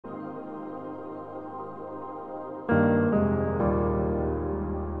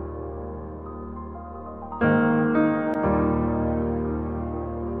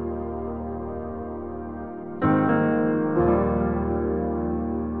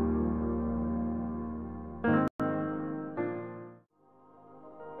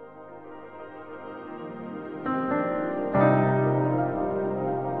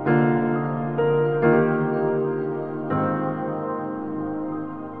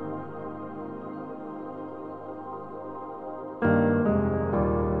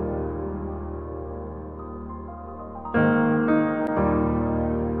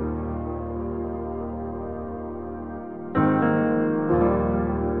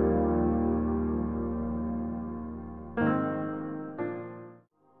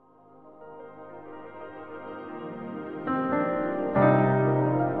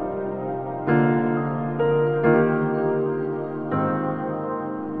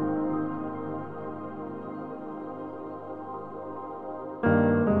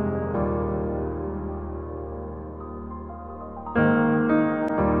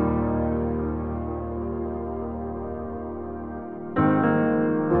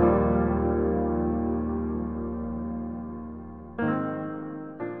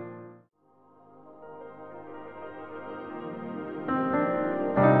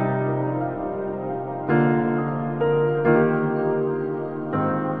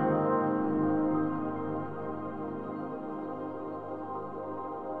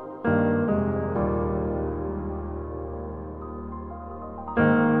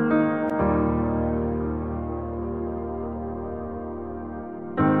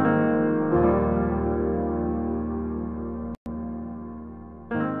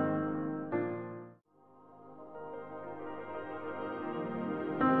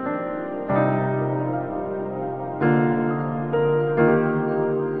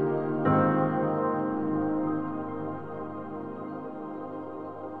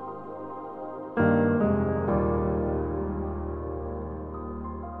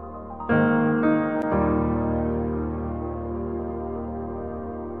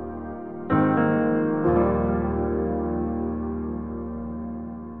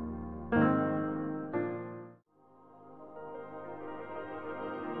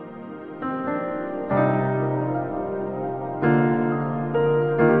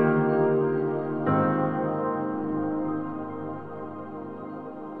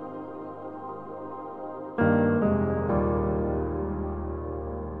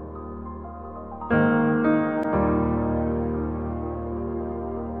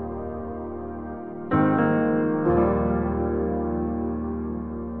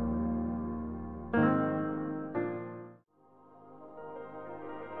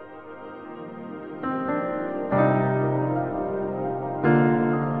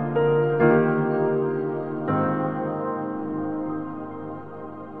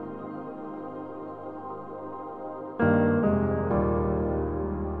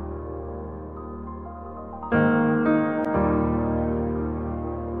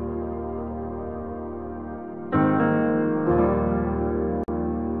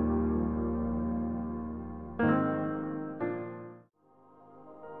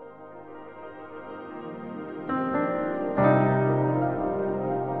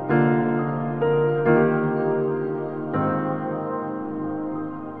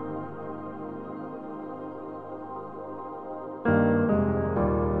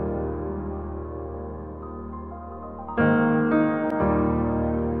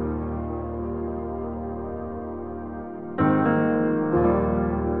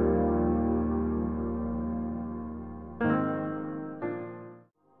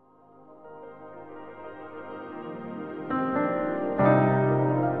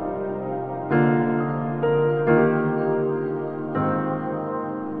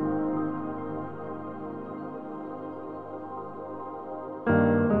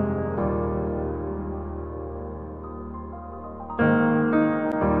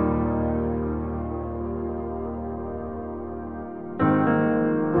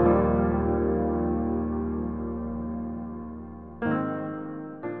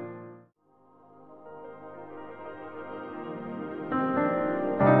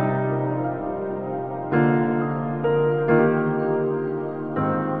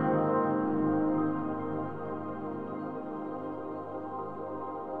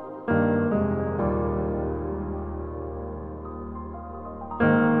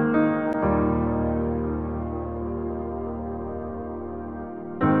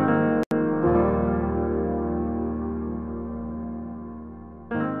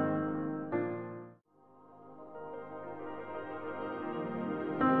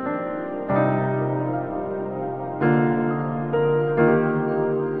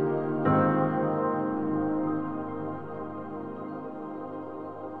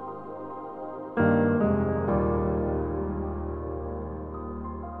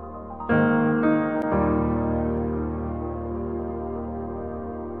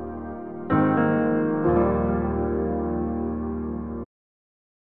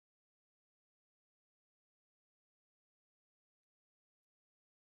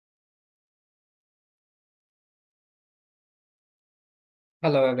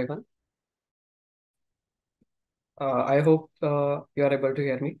Hello, everyone. I hope you are able to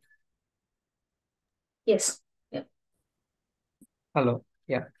hear me. Yes. Yeah. Hello.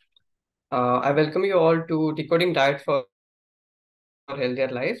 Yeah. I welcome you all to Decoding Diet for Healthier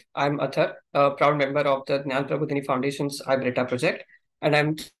Life. I'm Athar, a proud member of the Gnan Prabodhini Foundation's iBRETA project, and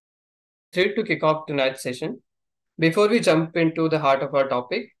I'm thrilled to kick off tonight's session. Before we jump into the heart of our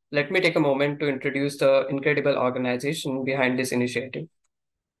topic, let me take a moment to introduce the incredible organization behind this initiative.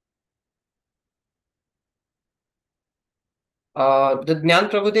 The Gnan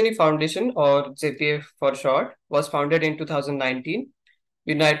Prabodhini Foundation, or JPF for short, was founded in 2019,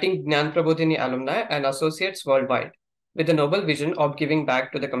 uniting Gnan Prabodhini alumni and associates worldwide with the noble vision of giving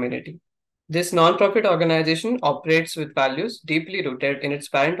back to the community. This non-profit organization operates with values deeply rooted in its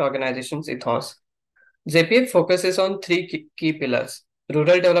parent organization's ethos. JPF focuses on three key pillars: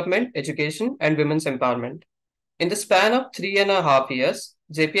 rural development, education, and women's empowerment. In the span of 3.5 years,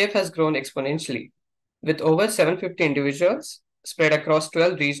 JPF has grown exponentially, with over 750 individuals spread across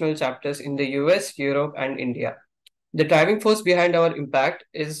 12 regional chapters in the US, Europe, and India. The driving force behind our impact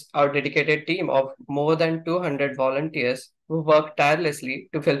is our dedicated team of more than 200 volunteers who work tirelessly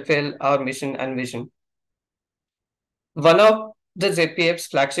to fulfill our mission and vision. One of the JPF's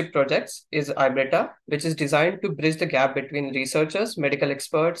flagship projects is iBRETA, which is designed to bridge the gap between researchers, medical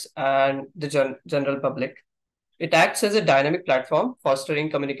experts, and the general public. It acts as a dynamic platform,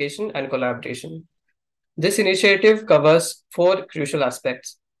 fostering communication and collaboration. This initiative covers four crucial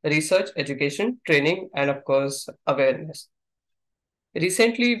aspects: research, education, training, and of course, awareness.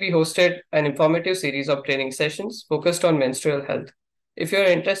 Recently, we hosted an informative series of training sessions focused on menstrual health. If you're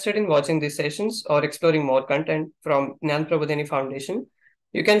interested in watching these sessions or exploring more content from Gnan Prabodhini Foundation,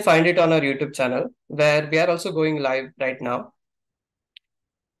 you can find it on our YouTube channel, where we are also going live right now.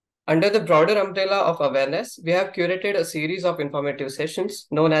 Under the broader umbrella of awareness, we have curated a series of informative sessions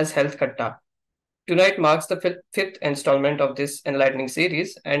known as Health Katta. Tonight marks the fifth installment of this enlightening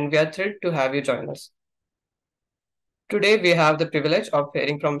series, and we are thrilled to have you join us. Today, we have the privilege of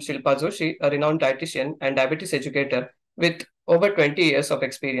hearing from Shilpa Joshi, a renowned dietitian and diabetes educator with over 20 years of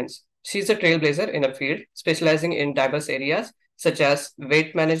experience. She's a trailblazer in a field specializing in diverse areas such as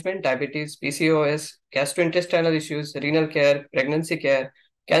weight management, diabetes, PCOS, gastrointestinal issues, renal care, pregnancy care,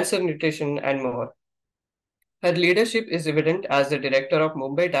 cancer nutrition, and more. Her leadership is evident as the director of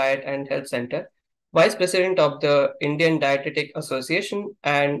Mumbai Diet and Health Center, vice president of the Indian Dietetic Association,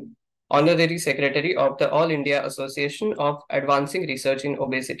 and honorary secretary of the All India Association of Advancing Research in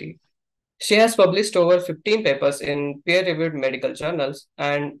Obesity. She has published over 15 papers in peer reviewed medical journals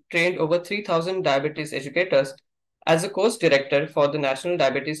and trained over 3,000 diabetes educators as a course director for the National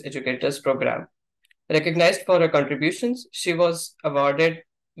Diabetes Educators Program. Recognized for her contributions, she was awarded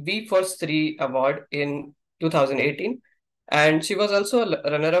V Force 3 Award in 2018, and she was also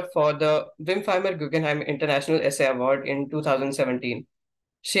a runner-up for the Wimpheimer Guggenheim International Essay Award in 2017.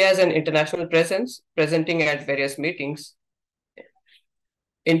 She has an international presence, presenting at various meetings,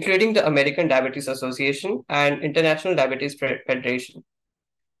 including the American Diabetes Association and International Diabetes Federation.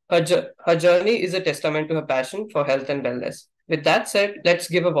 Her journey is a testament to her passion for health and wellness. With that said, let's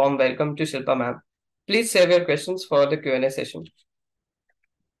give a warm welcome to Shilpa ma'am. Please save your questions for the Q&A session.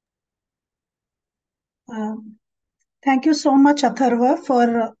 Thank you so much, Atharva, for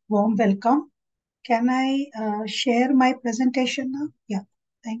a warm welcome. Can I share my presentation now? Yeah,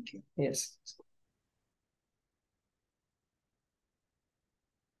 thank you. Yes.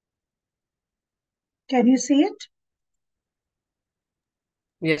 Can you see it?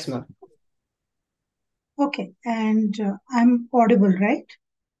 Yes, ma'am. Okay, and I'm audible, right?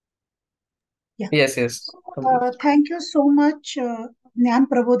 Yeah. Yes. Thank you so much, Gnan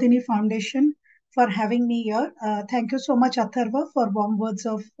Prabodhini Foundation, for having me here. Thank you so much, Atharva, for warm words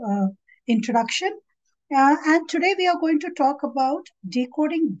of introduction. And today we are going to talk about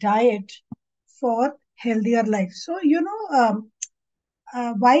decoding diet for healthier life. So,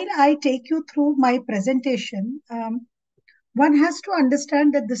 while I take you through my presentation, one has to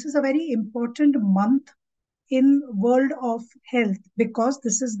understand that this is a very important month in world of health because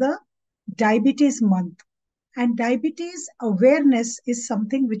this is the diabetes month, and diabetes awareness is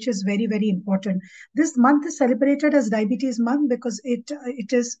something which is very, very important. This month is celebrated as diabetes month because it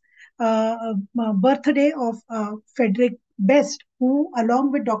is birthday of Frederick Best, who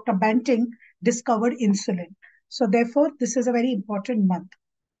along with Dr. Banting discovered insulin. So therefore this is a very important month.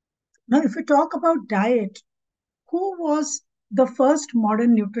 Now if we talk about diet, who was the first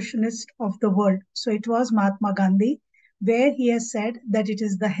modern nutritionist of the world? So it was Mahatma Gandhi, where he has said that it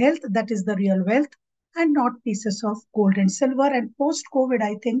is the health that is the real wealth and not pieces of gold and silver. And post COVID,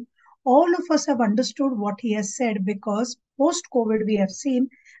 I think all of us have understood what he has said, because post-COVID, we have seen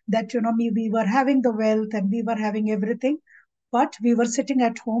that, we were having the wealth and we were having everything, but we were sitting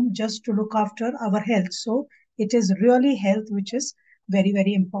at home just to look after our health. So it is really health which is very,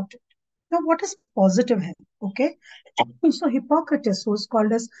 very important. Now, what is positive health? Okay. So Hippocrates, who is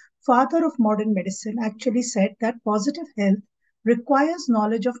called as father of modern medicine, actually said that positive health requires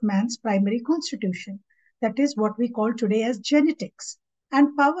knowledge of man's primary constitution. That is what we call today as genetics,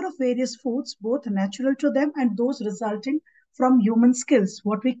 and power of various foods, both natural to them and those resulting from human skills,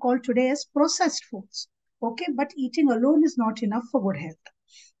 what we call today as processed foods. Okay, but eating alone is not enough for good health.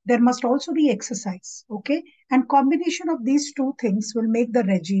 There must also be exercise. Okay, and combination of these two things will make the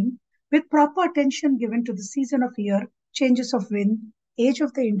regime, with proper attention given to the season of year, changes of wind, age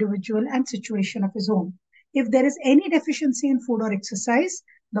of the individual, and situation of his own. If there is any deficiency in food or exercise,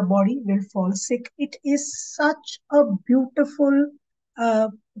 the body will fall sick. It is such a beautiful, uh,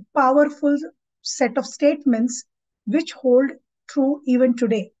 powerful set of statements which hold true even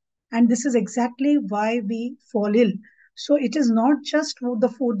today. And this is exactly why we fall ill. So it is not just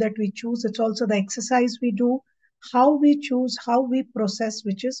the food that we choose, it's also the exercise we do, how we choose, how we process,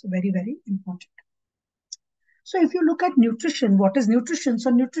 which is very, very important. So if you look at nutrition, what is nutrition?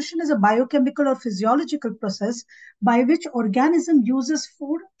 So nutrition is a biochemical or physiological process by which organism uses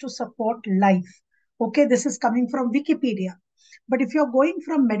food to support life. Okay, this is coming from Wikipedia. But if you're going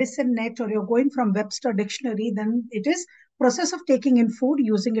from Medicine Net or you're going from Webster Dictionary, then it is process of taking in food,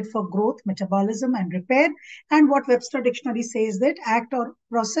 using it for growth, metabolism, and repair. And what Webster Dictionary says that act or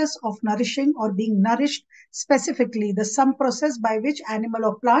process of nourishing or being nourished, specifically the some process by which animal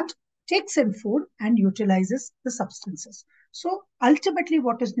or plant takes in food and utilizes the substances. So ultimately,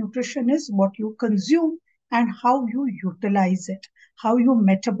 what is nutrition is what you consume and how you utilize it, how you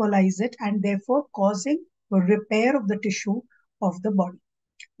metabolize it, and therefore causing a repair of the tissue of the body.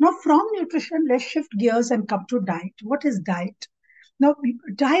 Now, from nutrition, let's shift gears and come to diet. What is diet? Now,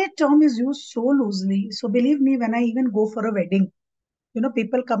 diet term is used so loosely. So believe me, when I even go for a wedding,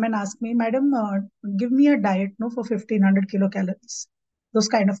 people come and ask me, Madam, give me a diet, no, for 1500 kilocalories, those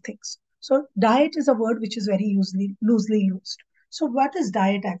kind of things. So diet is a word which is very loosely used. So what is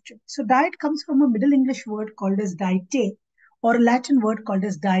diet actually? So diet comes from a Middle English word called as diete, or a Latin word called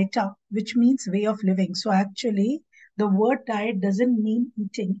as dieta, which means way of living. So actually, the word diet doesn't mean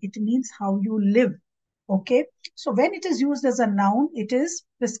eating, it means how you live. Okay. So when it is used as a noun, it is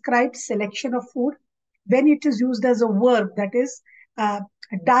prescribed selection of food. When it is used as a verb, that is uh,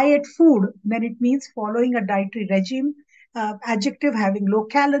 diet food, then it means following a dietary regime. Adjective, having low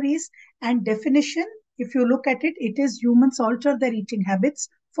calories. And definition, if you look at it, it is humans alter their eating habits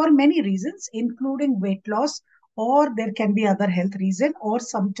for many reasons, including weight loss, or there can be other health reason, or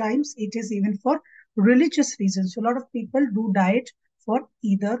sometimes it is even for religious reasons. So a lot of people do diet for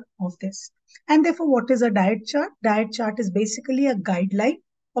either of this. And therefore, what is a diet chart? Diet chart is basically a guideline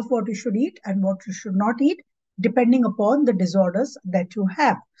of what you should eat and what you should not eat, depending upon the disorders that you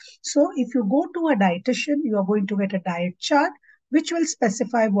have. So if you go to a dietitian, you are going to get a diet chart which will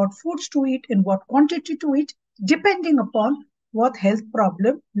specify what foods to eat, in what quantity to eat, depending upon what health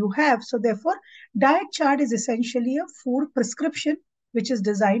problem you have. So therefore, diet chart is essentially a food prescription which is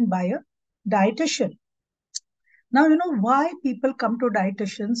designed by a dietitian. Now, you know why people come to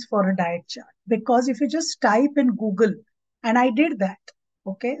dietitians for a diet chart? Because if you just type in Google, and I did that,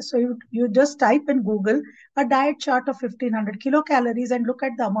 okay, so you just type in Google a diet chart of 1500 kilocalories and look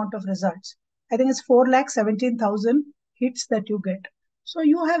at the amount of results. I think it's 4,17,000 hits that you get. So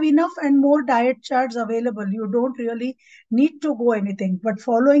you have enough and more diet charts available. You don't really need to go anything. But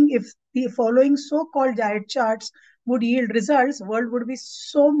if the following so-called diet charts would yield results, world would be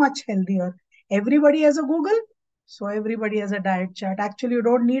so much healthier. Everybody has a Google, so everybody has a diet chart. Actually, you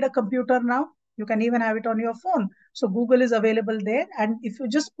don't need a computer now. You can even have it on your phone. So Google is available there. And if you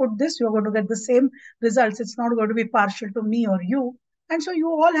just put this, you're going to get the same results. It's not going to be partial to me or you. And so you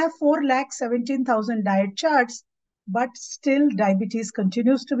all have 4,17,000 diet charts, but still diabetes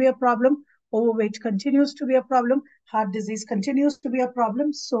continues to be a problem. Overweight continues to be a problem. Heart disease continues to be a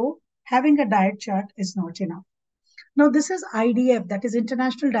problem. So having a diet chart is not enough. Now, this is IDF, that is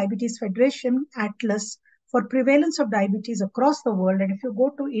International Diabetes Federation Atlas for prevalence of diabetes across the world. And if you go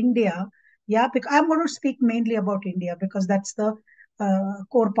to India, yeah, because I'm going to speak mainly about India because that's the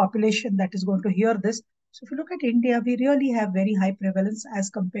core population that is going to hear this. So if you look at India, we really have very high prevalence as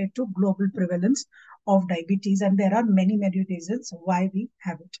compared to global prevalence of diabetes. And there are many, many reasons why we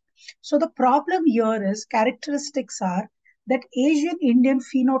have it. So the problem here is characteristics are that Asian Indian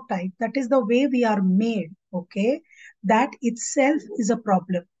phenotype, that is the way we are made, okay, that itself is a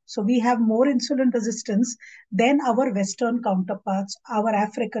problem. So we have more insulin resistance than our Western counterparts, our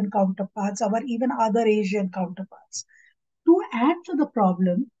African counterparts, our even other Asian counterparts. To add to the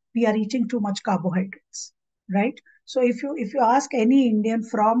problem, we are eating too much carbohydrates, right? So if you ask any Indian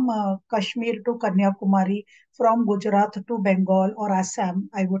from Kashmir to Kanyakumari, from Gujarat to Bengal or Assam,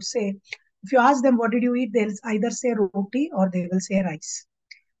 I would say, if you ask them what did you eat, they'll either say roti or they will say rice.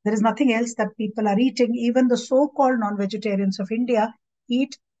 There is nothing else that people are eating. Even the so-called non-vegetarians of India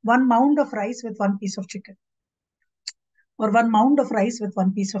eat one mound of rice with one piece of chicken, or one mound of rice with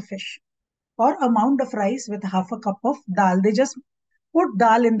one piece of fish, or a mound of rice with half a cup of dal. They just put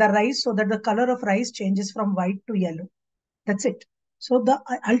dal in the rice so that the color of rice changes from white to yellow. That's it. So the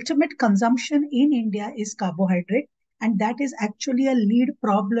ultimate consumption in India is carbohydrate, and that is actually a lead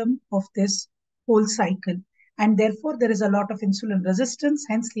problem of this whole cycle. And therefore, there is a lot of insulin resistance,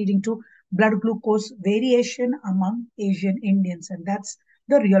 hence leading to blood glucose variation among Asian Indians. And that's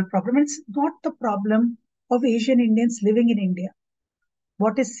the real problem. It's not the problem of Asian Indians living in India.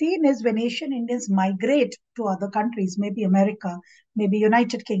 What is seen is when Asian Indians migrate to other countries, maybe America, maybe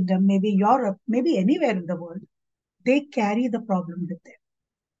United Kingdom, maybe Europe, maybe anywhere in the world, they carry the problem with them.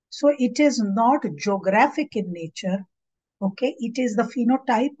 So it is not geographic in nature, okay? It is the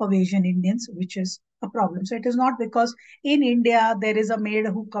phenotype of Asian Indians which is a problem. So it is not because in India there is a maid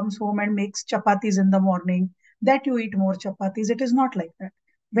who comes home and makes chapatis in the morning that you eat more chapatis. It is not like that.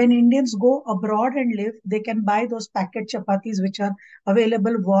 When Indians go abroad and live, they can buy those packet chapatis which are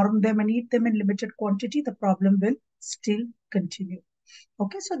available, warm them and eat them in limited quantity. The problem will still continue.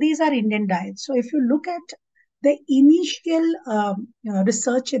 Okay, so these are Indian diets. So if you look at the initial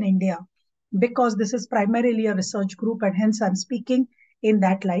research in India, because this is primarily a research group and hence I'm speaking in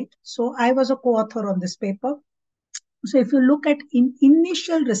that light. So I was a co-author on this paper. So if you look at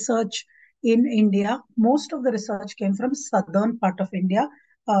initial research in India, most of the research came from southern part of India,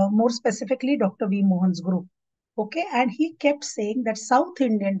 more specifically Dr. V. Mohan's group. Okay, and he kept saying that South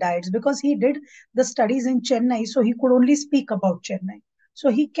Indian diets, because he did the studies in Chennai, so he could only speak about Chennai. So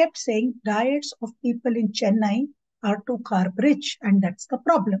he kept saying diets of people in Chennai are too carb rich, and that's the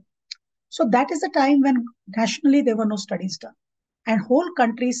problem. So that is the time when nationally there were no studies done. And whole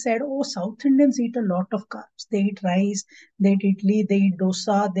country said, oh, South Indians eat a lot of carbs. They eat rice, they eat idli, they eat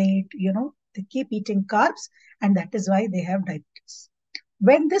dosa, they eat, they keep eating carbs, and that is why they have diabetes.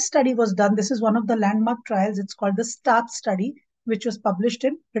 When this study was done, this is one of the landmark trials. It's called the START study, which was published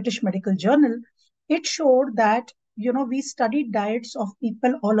in British Medical Journal. It showed that, we studied diets of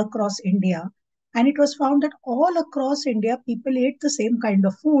people all across India. And it was found that all across India, people ate the same kind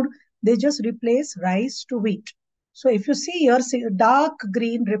of food. They just replaced rice to wheat. So if you see here, dark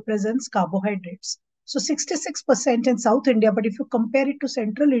green represents carbohydrates. So 66% in South India, but if you compare it to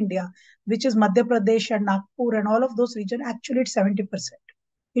Central India, which is Madhya Pradesh and Nagpur and all of those regions, actually it's 70%.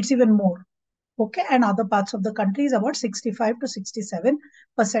 It's even more. Okay, and other parts of the country is about 65 to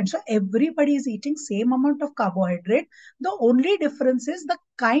 67%. So everybody is eating same amount of carbohydrate. The only difference is the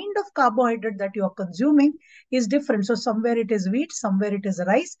kind of carbohydrate that you are consuming is different. So somewhere it is wheat, somewhere it is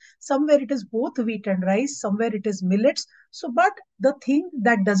rice, somewhere it is both wheat and rice, somewhere it is millets. So, but the thing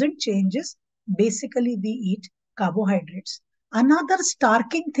that doesn't change is basically we eat carbohydrates. Another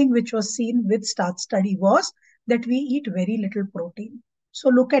starking thing which was seen with START study was that we eat very little protein. So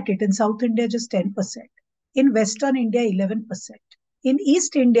look at it. In South India, just 10%. In Western India, 11%. In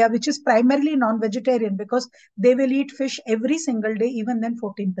East India, which is primarily non-vegetarian because they will eat fish every single day, even then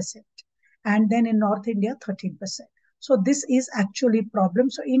 14%. And then in North India, 13%. So this is actually a problem.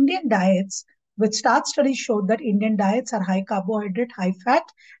 So Indian diets, with START studies showed that Indian diets are high carbohydrate, high fat,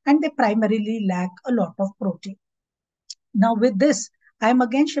 and they primarily lack a lot of protein. Now with this, I'm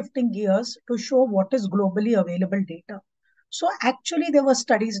again shifting gears to show what is globally available data. So actually there were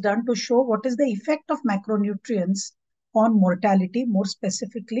studies done to show what is the effect of macronutrients on mortality, more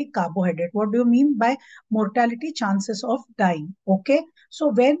specifically carbohydrate. What do you mean by mortality? Chances of dying. Okay. So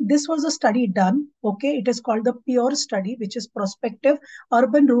when this was a study done, okay, it is called the PURE study, which is prospective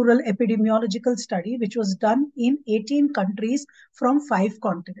urban rural epidemiological study, which was done in 18 countries from 5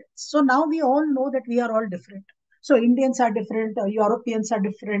 continents. So now we all know that we are all different. So Indians are different, Europeans are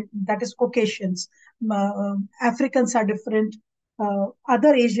different, that is Caucasians, Africans are different,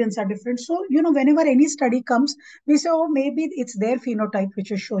 other Asians are different. So, whenever any study comes, we say, oh, maybe it's their phenotype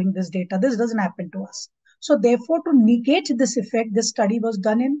which is showing this data. This doesn't happen to us. So therefore, to negate this effect, this study was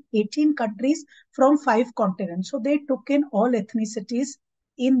done in 18 countries from 5 continents. So they took in all ethnicities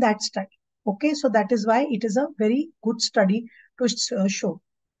in that study. Okay, so that is why it is a very good study to show.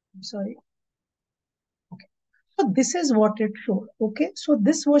 I'm sorry. So this is what it showed. Okay, so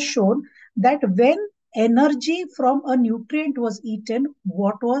this was shown that when energy from a nutrient was eaten,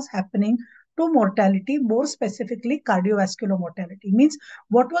 what was happening to mortality, more specifically cardiovascular mortality. Means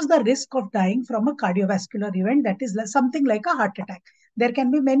what was the risk of dying from a cardiovascular event, that is something like a heart attack. There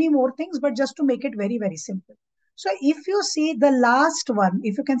can be many more things, but just to make it very, very simple. So if you see the last one,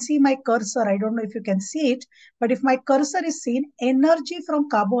 if you can see my cursor, I don't know if you can see it, but if my cursor is seen, energy from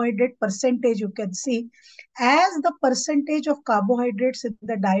carbohydrate percentage, you can see as the percentage of carbohydrates in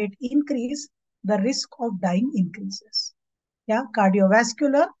the diet increase, the risk of dying increases. Yeah,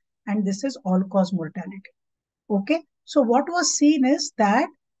 cardiovascular, and this is all-cause mortality. Okay, so what was seen is that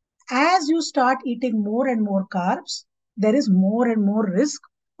as you start eating more and more carbs, there is more and more risk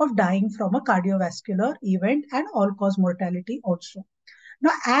of dying from a cardiovascular event and all-cause mortality also.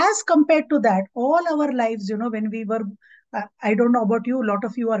 Now, as compared to that, all our lives, when we were, I don't know about you, a lot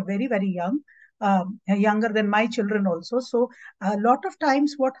of you are very, very young, younger than my children also. So, a lot of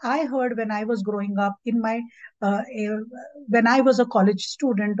times, what I heard when I was growing up when I was a college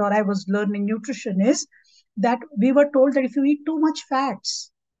student or I was learning nutrition is that we were told that if you eat too much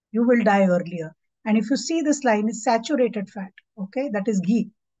fats, you will die earlier. And if you see this line, is saturated fat, okay, that is ghee,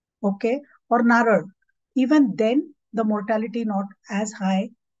 okay, or narad. Even then, the mortality not as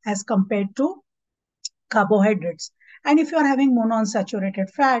high as compared to carbohydrates. And if you are having monounsaturated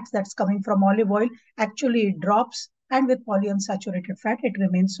fats that's coming from olive oil, actually it drops. And with polyunsaturated fat, it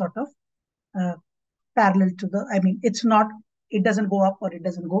remains sort of uh, parallel to it's not, it doesn't go up or it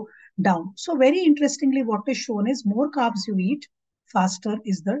doesn't go down. So very interestingly, what is shown is more carbs you eat, faster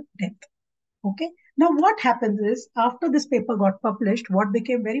is the death. Okay. Now, what happens is after this paper got published, what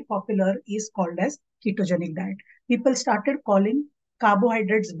became very popular is called as ketogenic diet. People started calling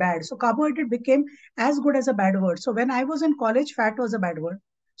carbohydrates bad. So carbohydrate became as good as a bad word. So when I was in college, fat was a bad word.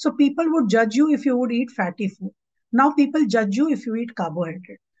 So people would judge you if you would eat fatty food. Now people judge you if you eat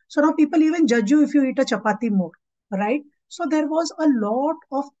carbohydrate. So now people even judge you if you eat a chapati more, right? So there was a lot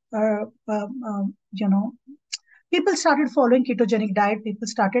of, people started following ketogenic diet. People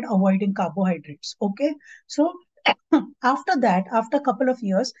started avoiding carbohydrates. Okay. So after that, after a couple of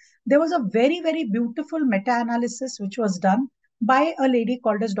years, there was a very, very beautiful meta-analysis which was done by a lady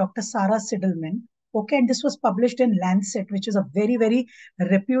called as Dr. Sarah Siddleman. Okay. And this was published in Lancet, which is a very, very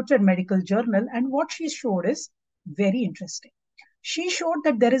reputed medical journal. And what she showed is very interesting. She showed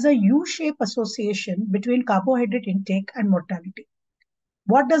that there is a U-shaped association between carbohydrate intake and mortality.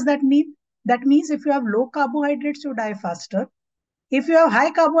 What does that mean? That means if you have low carbohydrates, you die faster. If you have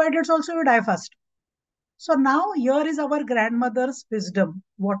high carbohydrates, also you die faster. So now here is our grandmother's wisdom.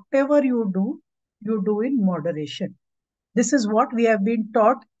 Whatever you do in moderation. This is what we have been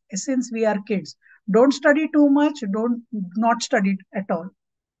taught since we are kids. Don't study too much. Don't not study at all.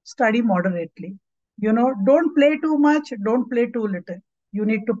 Study moderately. Don't play too much. Don't play too little. You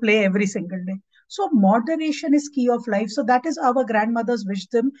need to play every single day. So moderation is key of life. So that is our grandmother's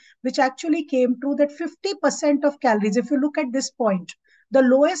wisdom, which actually came to that 50% of calories. If you look at this point, the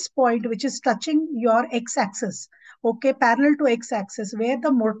lowest point, which is touching your x-axis, okay, parallel to x-axis, where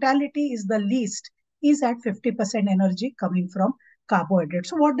the mortality is the least, is at 50% energy coming from carbohydrates.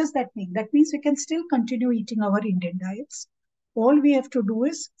 So what does that mean? That means we can still continue eating our Indian diets. All we have to do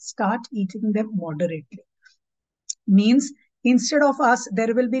is start eating them moderately. Means instead of us,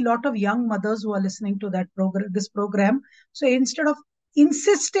 there will be a lot of young mothers who are listening to this program. So instead of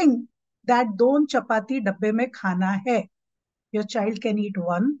insisting that don't chapati dabbe mein khana hai, your child can eat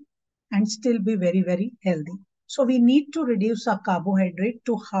one and still be very, very healthy. So we need to reduce our carbohydrate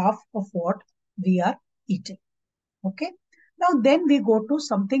to half of what we are eating. Okay. Now then we go to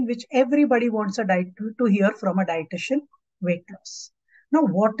something which everybody wants a diet to hear from a dietitian: weight loss. Now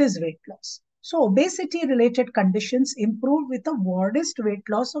what is weight loss? So obesity related conditions improve with a modest weight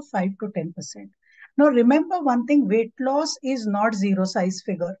loss of 5 to 10%. Now remember one thing, weight loss is not zero size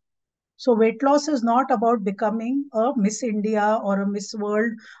figure. So weight loss is not about becoming a Miss India or a Miss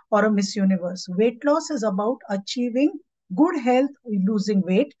World or a Miss Universe. Weight loss is about achieving good health, losing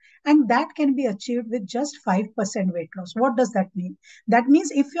weight, and that can be achieved with just 5% weight loss. What does that mean? That means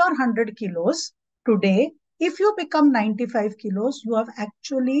if you're 100 kilos today, if you become 95 kilos, you have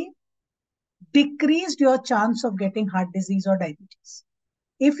actually decreased your chance of getting heart disease or diabetes.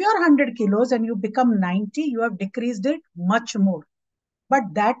 If you're 100 kilos and you become 90, you have decreased it much more. But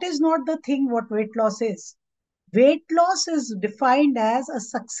that is not the thing what weight loss is. Weight loss is defined as a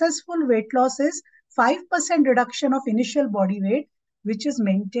successful weight loss is 5% reduction of initial body weight, which is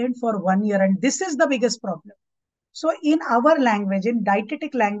maintained for 1 year. And this is the biggest problem. So in our language, in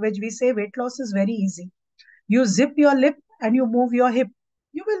dietetic language, we say weight loss is very easy. You zip your lip and you move your hip.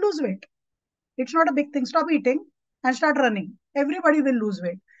 You will lose weight. It's not a big thing. Stop eating and start running. Everybody will lose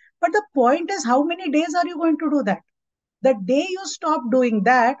weight. But the point is, how many days are you going to do that? The day you stop doing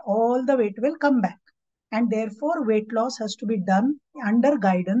that, all the weight will come back. And therefore, weight loss has to be done under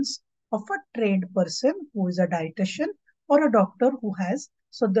guidance of a trained person who is a dietitian or a doctor who has.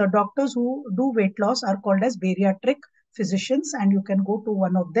 So the doctors who do weight loss are called as bariatric physicians, and you can go to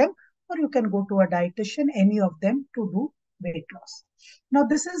one of them or you can go to a dietitian, any of them, to do weight loss. Now,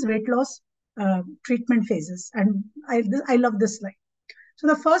 this is weight loss treatment phases, and I love this slide. So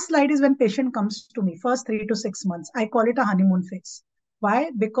the first slide is when patient comes to me, first 3 to 6 months. I call it a honeymoon phase.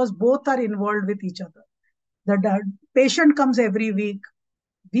 Why? Because both are involved with each other. The patient comes every week.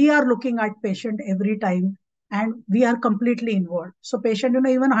 We are looking at patient every time and we are completely involved. So patient,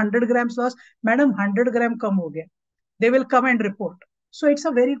 even 100 grams loss, madam, 100 gram come ho gaya. They will come and report. So it's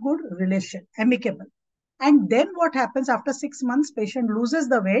a very good relation, amicable. And then what happens after 6 months, patient loses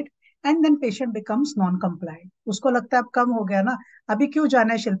the weight and then patient becomes non-compliant. Usko लगता है अब कम हो गया ना, अभी क्यों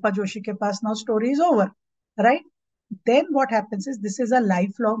जाना है शिल्पा जोशी के पास, now story is over, right? Then what happens is this is a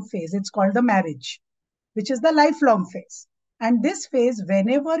lifelong phase. It's called the marriage, which is the lifelong phase. And this phase,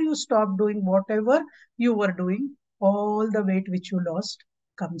 whenever you stop doing whatever you were doing, all the weight which you lost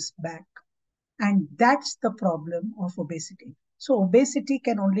comes back. And that's the problem of obesity. So obesity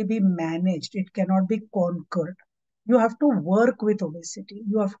can only be managed. It cannot be conquered. You have to work with obesity.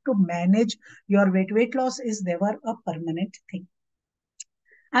 You have to manage your weight. Weight loss is never a permanent thing.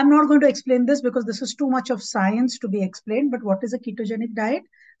 I'm not going to explain this because this is too much of science to be explained. But what is a ketogenic diet?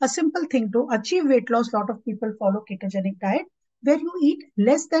 A simple thing to achieve weight loss. A lot of people follow ketogenic diet where you eat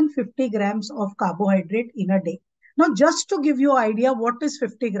less than 50 grams of carbohydrate in a day. Now, just to give you an idea, what is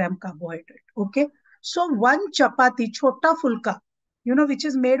 50-gram carbohydrate? Okay. So one chapati, chota fulka, which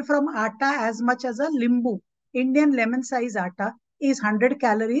is made from atta as much as a limbu, Indian lemon size atta, is 100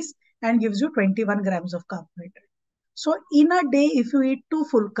 calories and gives you 21 grams of carbohydrate. So in a day, if you eat 2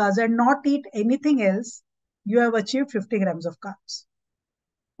 fulkas and not eat anything else, you have achieved 50 grams of carbs.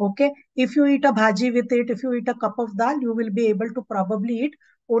 Okay. If you eat a bhaji with it, if you eat a cup of dal, you will be able to probably eat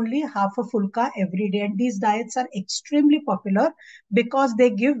only half a fulka every day. And these diets are extremely popular because they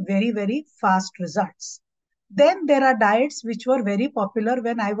give very, very fast results. Then there are diets which were very popular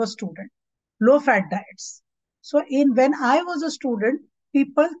when I was student, low fat diets. So when I was a student,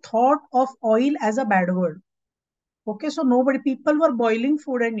 people thought of oil as a bad word. Okay, so people were boiling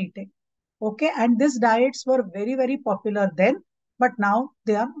food and eating. Okay, and these diets were very, very popular then, but now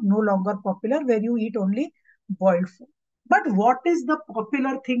they are no longer popular where you eat only boiled food. But what is the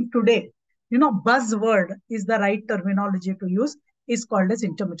popular thing today? Buzzword is the right terminology to use, is called as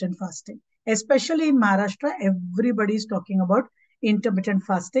intermittent fasting. Especially in Maharashtra, everybody is talking about intermittent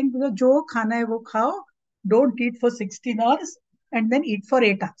fasting because jo khana hai wo khao, don't eat for 16 hours and then eat for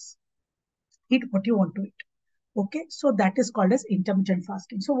 8 hours. Eat what you want to eat. Okay, so that is called as intermittent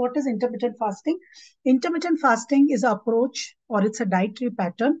fasting. So what is intermittent fasting? Intermittent fasting is an approach or it's a dietary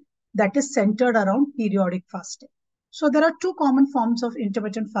pattern that is centered around periodic fasting. So there are two common forms of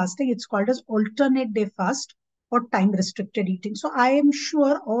intermittent fasting. It's called as alternate day fast or time restricted eating. So I am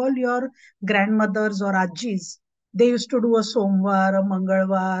sure all your grandmothers or ajis, they used to do a Somvar, a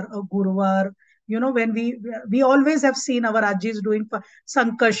Mangalvar, a Gurvar. When we always have seen our ajis doing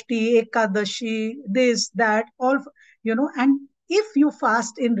Sankashti, Ekadashi, this, that, all, and if you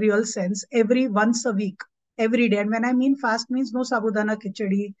fast in real sense once a week, every day, and when I mean fast means no sabudana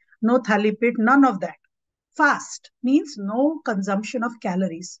khichdi, no thalipit, none of that. Fast means no consumption of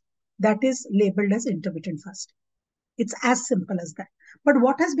calories. That is labeled as intermittent fasting. It's as simple as that. But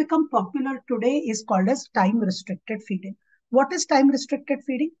what has become popular today is called as time restricted feeding. What is time restricted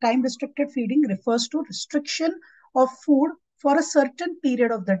feeding? Time restricted feeding refers to restriction of food for a certain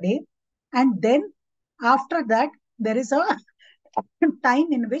period of the day. And then after that, there is a time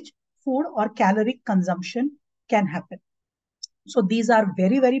in which food or caloric consumption can happen. So these are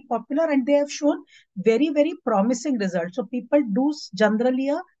very, very popular and they have shown very, very promising results. So people do generally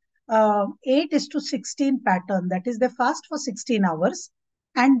a 8:16 pattern. That is, they fast for 16 hours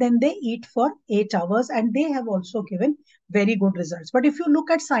and then they eat for 8 hours, and they have also given very good results. But if you look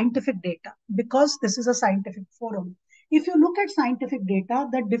at scientific data, because this is a scientific forum, if you look at scientific data,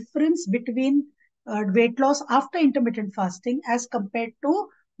 the difference between weight loss after intermittent fasting as compared to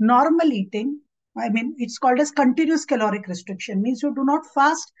normal eating, I mean, it's called as continuous caloric restriction, means you do not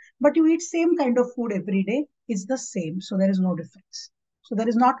fast, but you eat same kind of food every day, is the same. So there is no difference. So there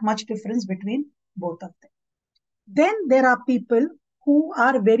is not much difference between both of them. Then there are people who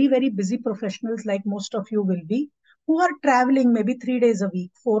are very, very busy professionals, like most of you will be, who are traveling maybe 3 days a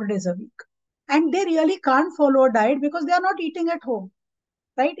week, 4 days a week. And they really can't follow a diet because they are not eating at home,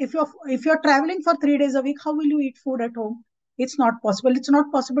 right? If you're traveling for 3 days a week, how will you eat food at home? It's not possible. It's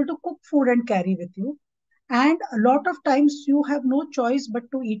not possible to cook food and carry with you. And a lot of times you have no choice but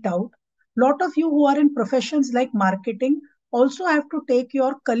to eat out. Lot of you who are in professions like marketing also have to take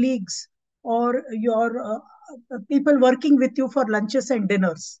your colleagues or your people working with you for lunches and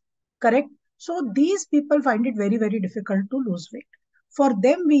dinners. Correct? So these people find it very, very difficult to lose weight. For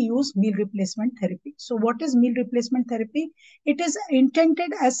them, we use meal replacement therapy. So what is meal replacement therapy? It is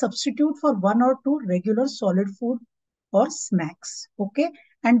intended as substitute for one or two regular solid food or snacks. Okay.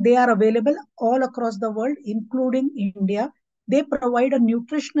 And they are available all across the world, including India. They provide a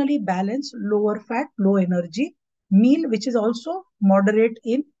nutritionally balanced, lower fat, low energy meal, which is also moderate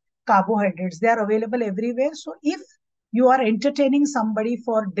in carbohydrates. They are available everywhere. So if you are entertaining somebody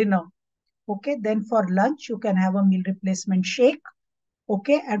for dinner, okay, then for lunch, you can have a meal replacement shake.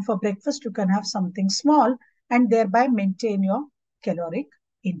 Okay. And for breakfast, you can have something small and thereby maintain your caloric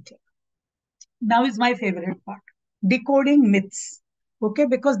intake. Now is my favorite part, decoding myths. Okay,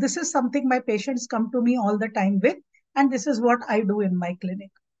 because this is something my patients come to me all the time with, and this is what I do in my clinic.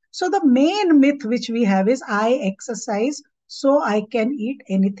 So the main myth which we have is I exercise so I can eat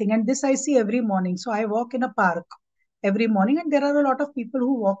anything. And this I see every morning. So I walk in a park every morning, and there are a lot of people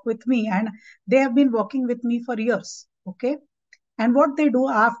who walk with me, and they have been walking with me for years. Okay. And what they do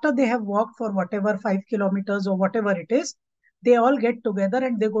after they have walked for whatever 5 kilometers or whatever it is, they all get together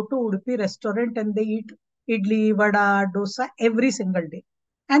and they go to Udupi restaurant and they eat idli, vada, dosa every single day.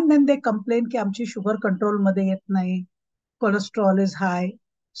 And then they complain ki amchi sugar control मध्ये येत नाही, cholesterol is high,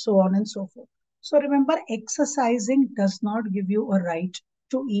 so on and so forth. So remember, exercising does not give you a right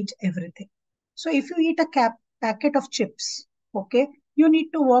to eat everything. So if you eat a packet of chips, okay, you need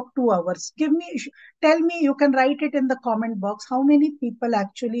to walk 2 hours. Tell me, you can write it in the comment box. How many people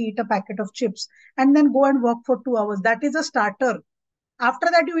actually eat a packet of chips and then go and walk for 2 hours? That is a starter. After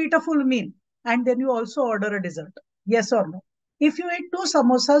that, you eat a full meal and then you also order a dessert. Yes or no? If you eat 2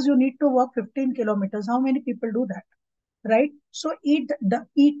 samosas, you need to walk 15 kilometers. How many people do that? Right? So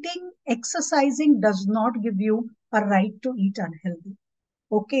exercising does not give you a right to eat unhealthy.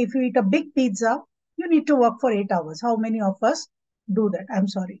 Okay, if you eat a big pizza, you need to work for 8 hours. How many of us do that? I'm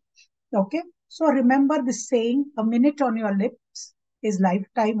sorry. Okay, so remember this saying, a minute on your lips is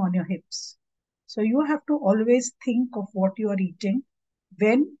lifetime on your hips. So you have to always think of what you are eating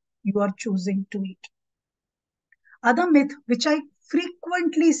when you are choosing to eat. Other myth which I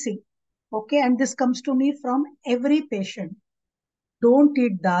frequently see, okay, and this comes to me from every patient, don't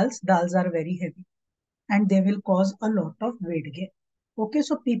eat dals. Dals are very heavy and they will cause a lot of weight gain. Okay,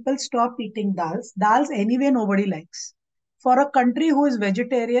 so people stop eating dals. Dals anyway nobody likes. For a country who is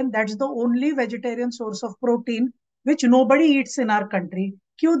vegetarian, that's the only vegetarian source of protein which nobody eats in our country.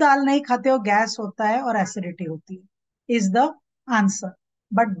 क्यों दाल नहीं खाते हो? Gas होता है और acidity होती है, is the answer.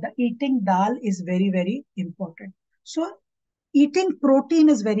 But eating dal is very, very important. So eating protein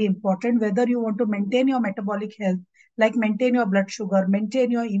is very important, whether you want to maintain your metabolic health, like maintain your blood sugar, maintain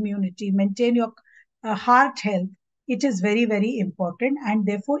your immunity, maintain your heart health. It is very, very important. And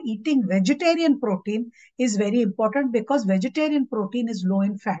therefore, eating vegetarian protein is very important because vegetarian protein is low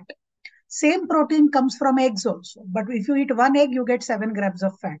in fat. Same protein comes from eggs also. But if you eat one egg, you get 7 grams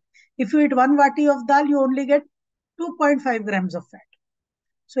of fat. If you eat one vati of dal, you only get 2.5 grams of fat.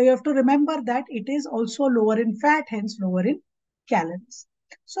 So you have to remember that it is also lower in fat, hence lower in calories.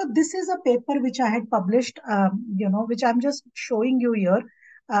 So this is a paper which I had published, which I'm just showing you here.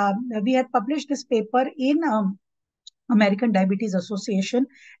 We had published this paper in American Diabetes Association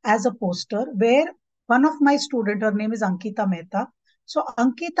as a poster, where one of my students, her name is Ankita Mehta. So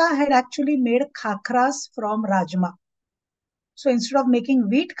Ankita had actually made khakras from rajma. So instead of making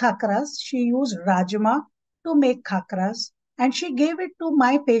wheat khakras, she used rajma to make khakras, and she gave it to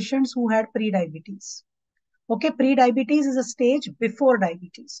my patients who had pre-diabetes. Okay, pre-diabetes is a stage before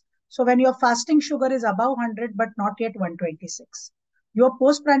diabetes. So when your fasting sugar is above 100 but not yet 126, your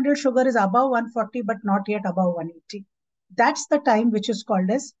postprandial sugar is above 140 but not yet above 180. That's the time which is called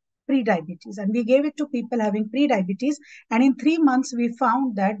as pre-diabetes. And we gave it to people having pre-diabetes. And in 3 months, we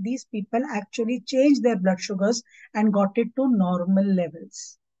found that these people actually changed their blood sugars and got it to normal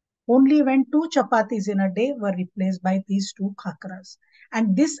levels. Only when 2 chapatis in a day were replaced by these 2 khakras.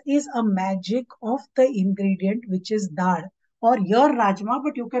 And this is a magic of the ingredient, which is dal or your rajma,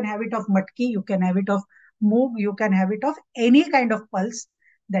 but you can have it of matki, you can have it of moog, you can have it of any kind of pulse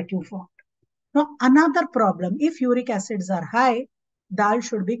that you found. Now, another problem, if uric acids are high, dal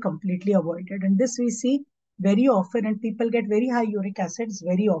should be completely avoided. And this we see very often, and people get very high uric acids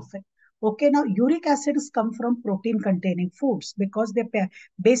very often. Okay, now uric acids come from protein containing foods because they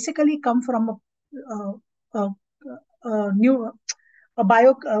basically come from a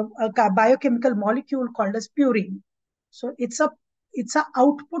biochemical molecule called as purine. So it's a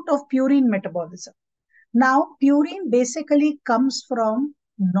output of purine metabolism. Now, purine basically comes from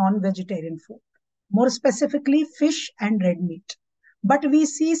non-vegetarian food, more specifically fish and red meat. But we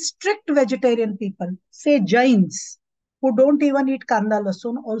see strict vegetarian people, say Jains, who don't even eat kanda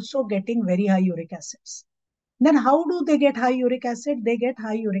lasun, also getting very high uric acids. Then how do they get high uric acid? They get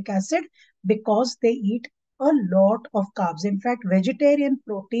high uric acid because they eat a lot of carbs. In fact, vegetarian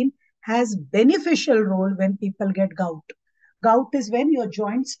protein has beneficial role when people get gout. Gout is when your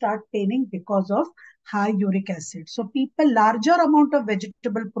joints start paining because of high uric acid. So people larger amount of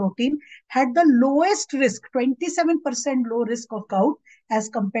vegetable protein had the lowest risk, 27% low risk of gout as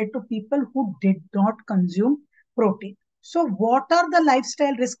compared to people who did not consume protein. So what are the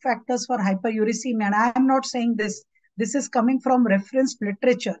lifestyle risk factors for hyperuricemia? And I am not saying this. This is coming from referenced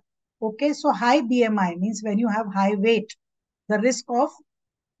literature. Okay, so high BMI means when you have high weight, the risk of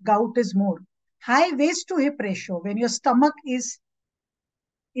gout is more. High waist to hip ratio, when your stomach is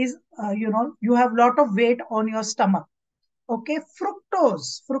you have lot of weight on your stomach. Okay,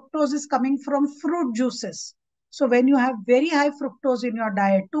 fructose is coming from fruit juices. So when you have very high fructose in your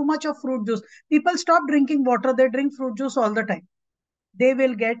diet, too much of fruit juice, people stop drinking water, they drink fruit juice all the time. They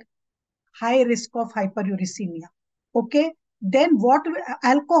will get high risk of hyperuricemia. Okay, then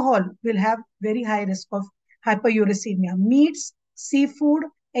alcohol will have very high risk of hyperuricemia. Meats, seafood,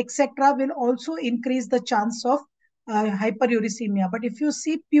 etc. will also increase the chance of hyperuricemia. But if you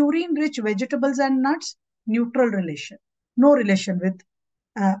see purine rich vegetables and nuts, neutral relation, no relation with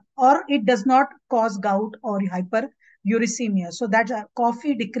or it does not cause gout or hyperuricemia. So that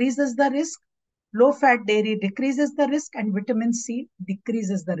coffee decreases the risk, low fat dairy decreases the risk, and vitamin C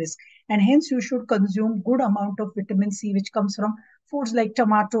decreases the risk. And hence you should consume good amount of vitamin C, which comes from foods like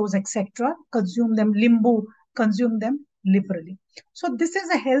tomatoes, etc. Consume them, limbu, consume them liberally. So this is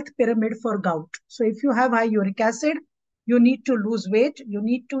a health pyramid for gout. So if you have high uric acid, you need to lose weight, you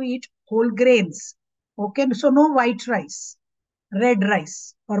need to eat whole grains. Okay, so no white rice, red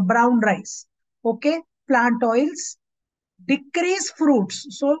rice or brown rice. Okay, plant oils, decrease fruits.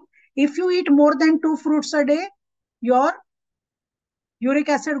 So if you eat more than 2 fruits a day, your uric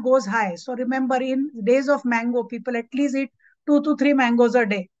acid goes high. So remember, in days of mango, people at least eat 2 to 3 mangoes a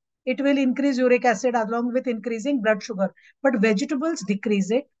day. It will increase uric acid along with increasing blood sugar. But vegetables decrease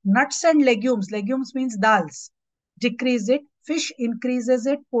it. Nuts and legumes means dals, decrease it. Fish increases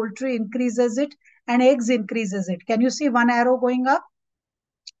it. Poultry increases it. And eggs increases it. Can you see one arrow going up?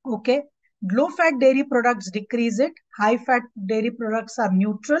 Okay. Low fat dairy products decrease it. High fat dairy products are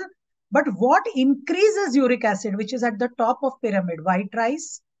neutral. But what increases uric acid, which is at the top of pyramid? White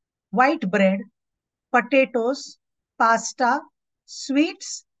rice, white bread, potatoes, pasta,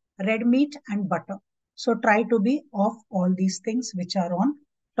 sweets, red meat, and butter. So try to be off all these things which are on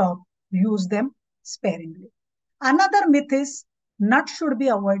top. Use them sparingly. Another myth is nuts should be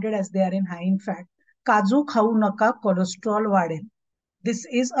avoided as they are high in fat. Kaju khau naka, cholesterol वाढेल. This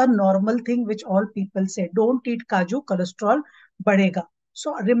is a normal thing which all people say. Don't eat kaju, cholesterol badhega.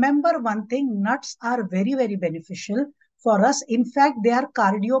 So remember one thing, nuts are very, very beneficial for us. In fact, they are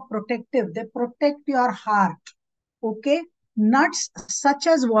cardioprotective. They protect your heart. Okay. Nuts such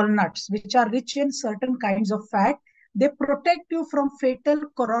as walnuts, which are rich in certain kinds of fat, they protect you from fatal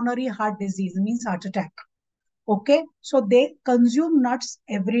coronary heart disease, means heart attack. Okay. So they consume nuts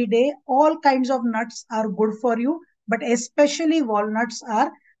every day. All kinds of nuts are good for you, but especially walnuts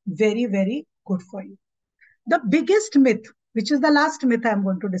are very, very good for you. The biggest myth, which is the last myth I'm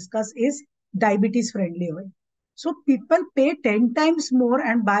going to discuss, is diabetes friendly oil. So people pay 10 times more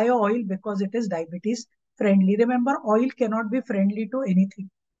and buy oil because it is diabetes friendly. Remember, oil cannot be friendly to anything.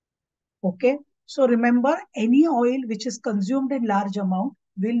 Okay. So remember, any oil which is consumed in large amount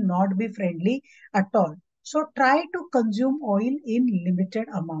will not be friendly at all. So try to consume oil in limited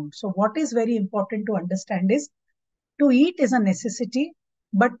amount. So what is very important to understand is to eat is a necessity,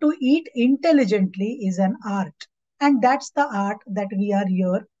 but to eat intelligently is an art. And that's the art that we are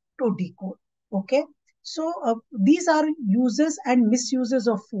here to decode. Okay. So these are uses and misuses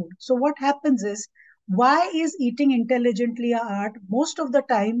of food. So what happens is, why is eating intelligently an art? Most of the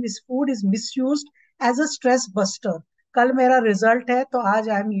time, this food is misused as a stress buster. कल मेरा result है तो आज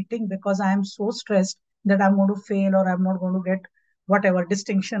I am eating because I am so stressed that I'm going to fail or I'm not going to get whatever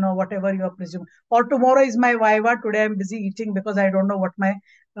distinction or whatever you are presuming. Or tomorrow is my viva. Today I'm busy eating because I don't know what my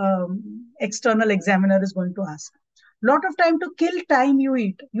external examiner is going to ask. Lot of time to kill time you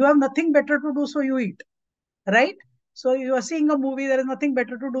eat. You have nothing better to do, so you eat. Right? So you are seeing a movie, there is nothing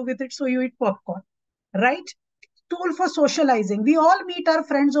better to do with it, so you eat popcorn. Right? Tool for socializing. We all meet our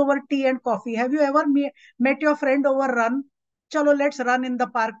friends over tea and coffee. Have you ever met your friend over run? Chalo, let's run in the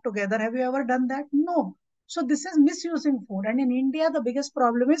park together. Have you ever done that? No. So this is misusing food. And in India, the biggest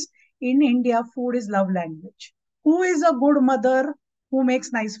problem is, in India, food is love language. Who is a good mother who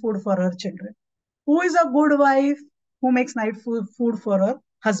makes nice food for her children? Who is a good wife who makes nice food for her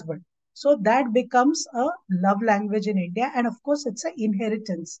husband? So that becomes a love language in India. And of course, it's an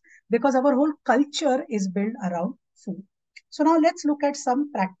inheritance because our whole culture is built around food. So now let's look at some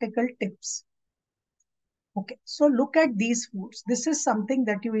practical tips. Okay, so look at these foods. This is something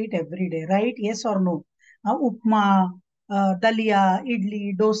that you eat every day, right? Yes or no? Upma, dalia,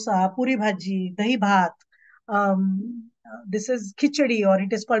 idli, dosa, puri bhaji, dahi bhat. This is khichdi, or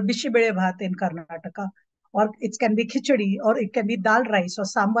it is called bishibede bhat in Karnataka. Or it can be khichdi, or it can be dal rice or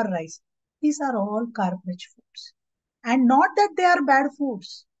sambar rice. These are all carb-rich foods. And not that they are bad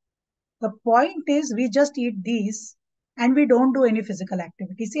foods. The point is, we just eat these and we don't do any physical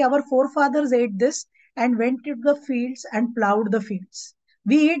activity. See, our forefathers ate this and went to the fields and plowed the fields.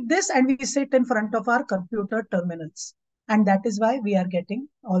 We eat this and we sit in front of our computer terminals. And that is why we are getting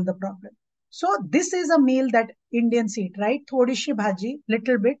all the problem. So this is a meal that Indians eat, right? Thodi shi bhaji,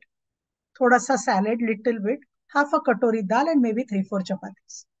 little bit, thoda sa salad, little bit, half a katori dal, and maybe 3-4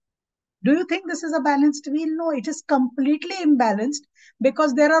 chapatis. Do you think this is a balanced meal? No, it is completely imbalanced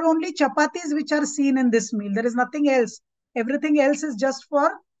because there are only chapatis which are seen in this meal. There is nothing else. Everything else is just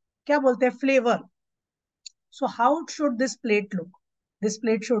for, kya bolte hai, flavor. So how should this plate look? This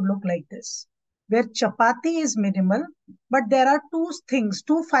plate should look like this, where chapati is minimal, but there are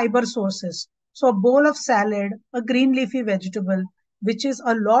two fiber sources. So a bowl of salad, a green leafy vegetable, which is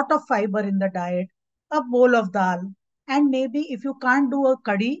a lot of fiber in the diet, a bowl of dal, and maybe if you can't do a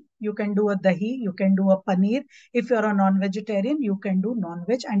curry, you can do a dahi, you can do a paneer. If you're a non-vegetarian, you can do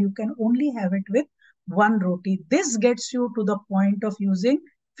non-veg, and you can only have it with one roti. This gets you to the point of using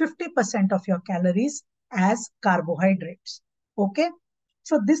 50% of your calories as carbohydrates. Okay.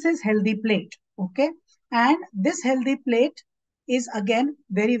 So this is healthy plate. Okay. And this healthy plate is again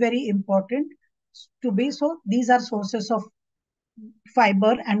very, very important to be. So these are sources of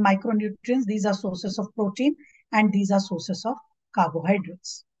fiber and micronutrients. These are sources of protein and these are sources of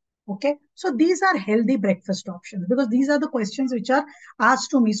carbohydrates. Okay. So these are healthy breakfast options because these are the questions which are asked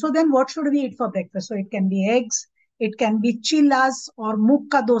to me. So then what should we eat for breakfast? So it can be eggs, it can be chilas or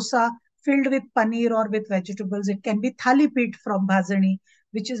mukka dosa filled with paneer or with vegetables. It can be thalipeeth from Bhazani,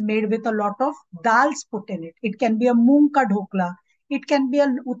 which is made with a lot of dals put in it. It can be a moong ka dhokla. It can be a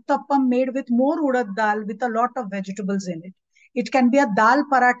uttappam made with more urad dal with a lot of vegetables in it. It can be a dal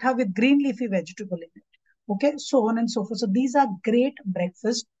paratha with green leafy vegetable in it. Okay, so on and so forth. So these are great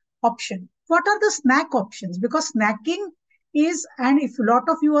breakfast options. What are the snack options? Because snacking is, and if a lot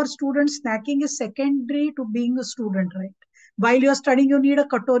of you are students, snacking is secondary to being a student, right? While you're studying, you need a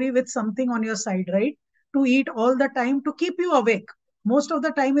katori with something on your side, right? To eat all the time to keep you awake. Most of the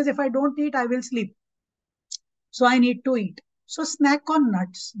time is if I don't eat, I will sleep. So I need to eat. So snack on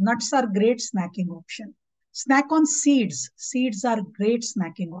nuts. Nuts are great snacking option. Snack on seeds. Seeds are great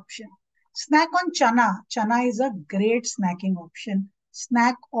snacking option. Snack on chana. Chana is a great snacking option.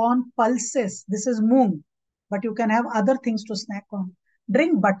 Snack on pulses. This is moong, but you can have other things to snack on.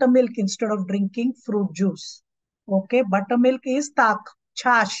 Drink buttermilk instead of drinking fruit juice. Okay, buttermilk is tak,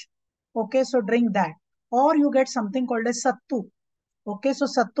 chash. Okay, so drink that. Or you get something called as sattu. Okay, so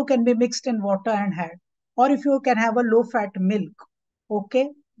sattu can be mixed in water and had. Or if you can have a low fat milk. Okay,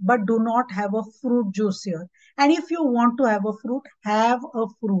 but do not have a fruit juice here. And if you want to have a fruit, have a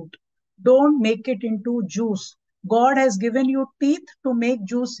fruit. Don't make it into juice. God has given you teeth to make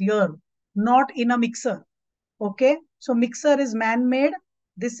juice here, not in a mixer. Okay, so mixer is man-made.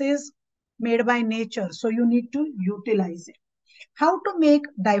 This is made by nature. So you need to utilize it. How to make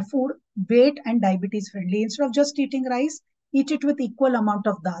food weight and diabetes friendly? Instead of just eating rice, eat it with equal amount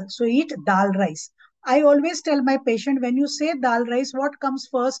of dal. So eat dal rice. I always tell my patient, when you say dal rice, what comes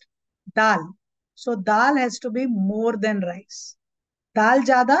first? Dal. So dal has to be more than rice. Dal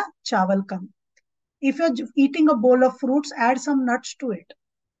jada, chawal kam. If you're eating a bowl of fruits, add some nuts to it.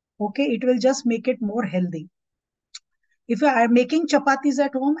 Okay, it will just make it more healthy. If you are making chapatis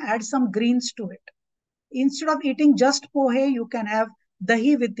at home, add some greens to it. Instead of eating just pohe, you can have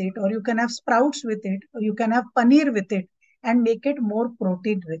dahi with it, or you can have sprouts with it, or you can have paneer with it and make it more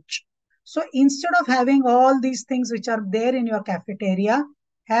protein rich. So instead of having all these things which are there in your cafeteria,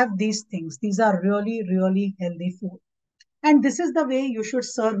 have these things. These are really, really healthy food. And this is the way you should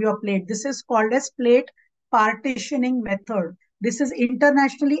serve your plate. This is called as plate partitioning method. This is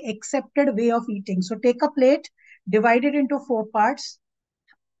internationally accepted way of eating. So take a plate, divide it into 4 parts,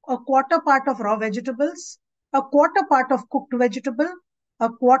 a quarter part of raw vegetables, a quarter part of cooked vegetable, a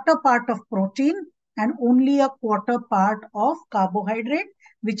quarter part of protein, and only a quarter part of carbohydrate,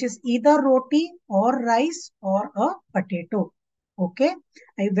 which is either roti or rice or a potato. Okay,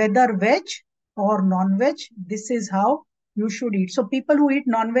 whether veg or non-veg, this is how you should eat. So people who eat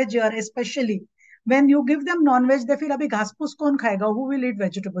non-veg here, especially when you give them non-veg, they feel, abhi ghas pus kaun khayega? Who will eat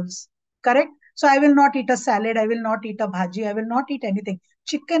vegetables? Correct? So I will not eat a salad. I will not eat a bhaji. I will not eat anything.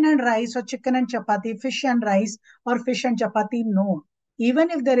 Chicken and rice or chicken and chapati, fish and rice or fish and chapati, no.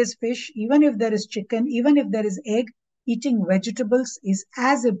 Even if there is fish, even if there is chicken, even if there is egg, eating vegetables is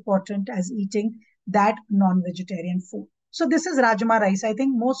as important as eating that non-vegetarian food. So this is Rajma rice. I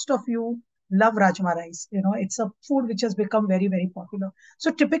think most of you love Rajma rice. You know, it's a food which has become very, very popular.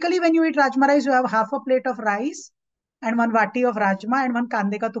 So typically when you eat Rajma rice, you have half a plate of rice and one vati of Rajma and one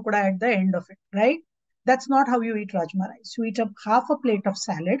kande ka tukda at the end of it, right? That's not how you eat Rajma rice. You eat half a plate of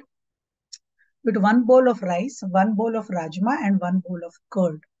salad with one bowl of rice, one bowl of Rajma and one bowl of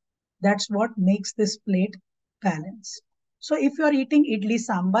curd. That's what makes this plate balanced. So if you are eating idli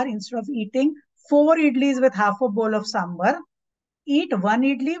sambar, instead of eating 4 idlis with half a bowl of sambar, eat one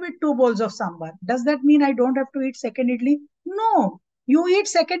idli with 2 bowls of sambar. Does that mean I don't have to eat second idli? No. You eat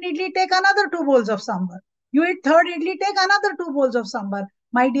second idli, take another 2 bowls of sambar. You eat third idli, take another 2 bowls of sambar.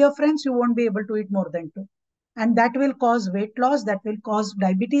 My dear friends, you won't be able to eat more than 2. And that will cause weight loss, that will cause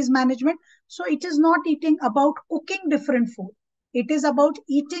diabetes management. So it is not eating about cooking different food. It is about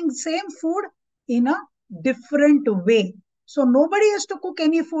eating same food in a different way. So nobody has to cook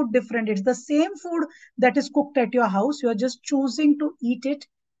any food different. It's the same food that is cooked at your house. You're just choosing to eat it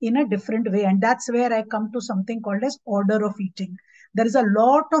in a different way. And that's where I come to something called as order of eating. There is a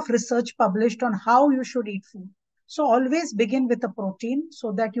lot of research published on how you should eat food. So always begin with a protein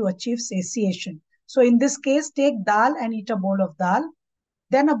so that you achieve satiation. So in this case, take dal and eat a bowl of dal,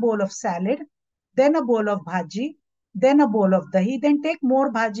 then a bowl of salad, then a bowl of bhaji, then a bowl of dahi, then take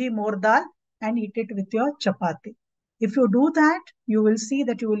more bhaji, more dal and eat it with your chapati. If you do that, you will see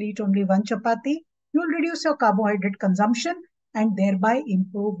that you will eat only one chapati. You will reduce your carbohydrate consumption and thereby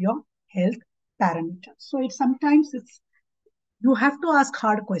improve your health parameters. So sometimes you have to ask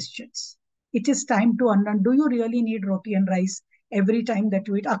hard questions. It is time to unknown. Do you really need roti and rice every time that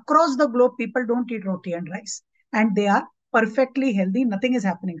you eat? Across the globe, people don't eat roti and rice and they are perfectly healthy. Nothing is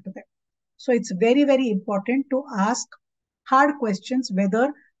happening to them. So it's very, very important to ask hard questions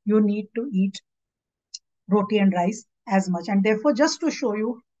whether you need to eat roti and rice as much. And therefore, just to show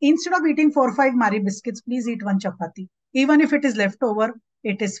you, instead of eating 4 or 5 Mari biscuits, please eat one chapati. Even if it is left over,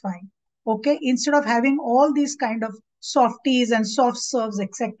 it is fine. Okay, instead of having all these kind of softies and soft serves,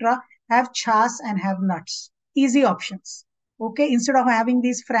 etc., have chas and have nuts. Easy options. Okay, instead of having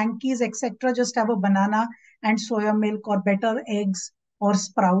these Frankies, etc., just have a banana and soya milk or better eggs or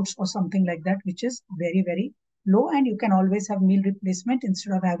sprouts or something like that, which is very, very low. And you can always have meal replacement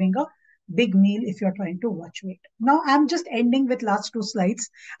instead of having a big meal if you're trying to watch weight. Now, I'm just ending with last 2 slides.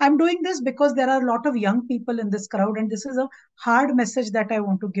 I'm doing this because there are a lot of young people in this crowd, and this is a hard message that I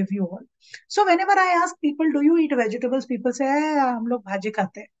want to give you all. So whenever I ask people, do you eat vegetables? People say, हम लोग भाजी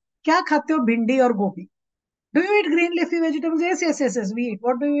खाते हैं. क्या खाते हो? भिंडी और गोभी. Do you eat green leafy vegetables? Yes, yes, yes, yes, we eat.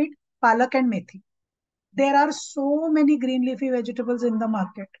 What do you eat? Palak and methi. There are so many green leafy vegetables in the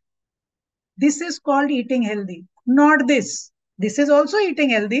market. This is called eating healthy. Not this. This is also eating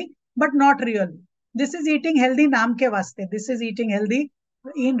healthy, but not really. This is eating healthy naam ke vaste. This is eating healthy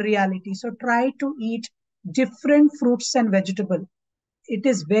in reality. So try to eat different fruits and vegetables. It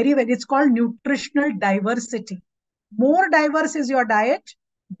is very, very, it's called nutritional diversity. More diverse is your diet,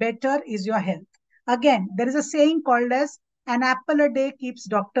 better is your health. Again, there is a saying called as an apple a day keeps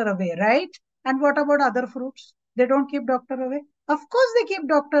doctor away, right? And what about other fruits? They don't keep doctor away. Of course, they keep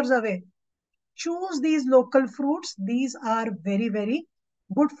doctors away. Choose these local fruits. These are very, very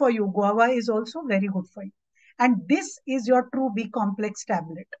good for you. Guava is also very good for you. And this is your true B complex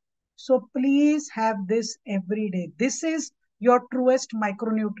tablet. So please have this every day. This is your truest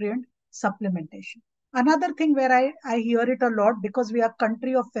micronutrient supplementation. Another thing where I hear it a lot, because we are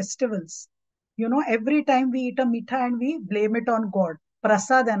country of festivals. You know, every time we eat a mitha and we blame it on God.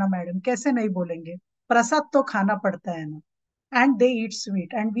 Prasad hai na madam, kaise nahi bolenge? Prasad to khana padta hai na. And they eat sweet.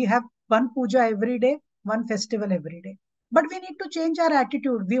 And we have one puja every day, one festival every day. But we need to change our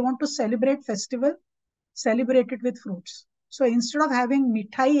attitude. We want to celebrate festival, celebrate it with fruits. So instead of having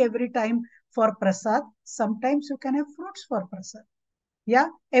mithai every time for prasad, sometimes you can have fruits for prasad. Yeah,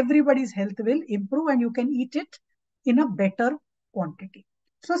 everybody's health will improve and you can eat it in a better quantity.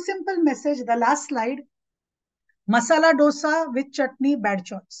 So simple message, the last slide. Masala dosa with chutney, bad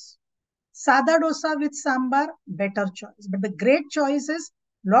choice. Sada dosa with sambar, better choice. But the great choice is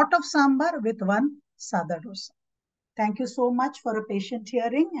lot of sambar with one sada dosa. Thank you so much for a patient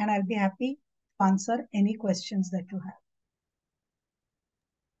hearing, and I'll be happy answer any questions that you have.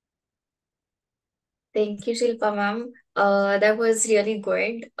 Thank you, Shilpa ma'am. That was really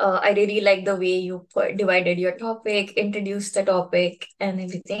good. I really like the way you divided your topic, introduced the topic, and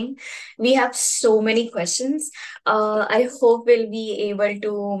everything. We have so many questions. I hope we'll be able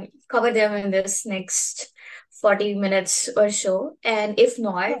to cover them in this next 40 minutes or so. And if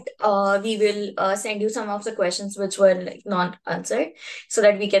not, we will send you some of the questions which were like not answered so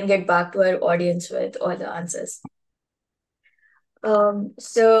that we can get back to our audience with all the answers.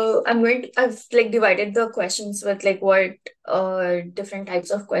 So I've like divided the questions with like what different types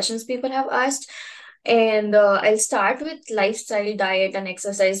of questions people have asked. And I'll start with lifestyle, diet, and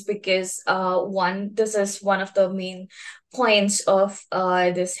exercise because this is one of the main points of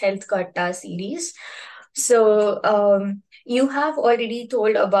this Health Katta series. So you have already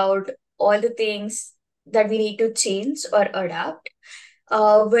told about all the things that we need to change or adapt.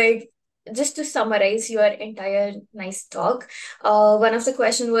 But just to summarize your entire nice talk, one of the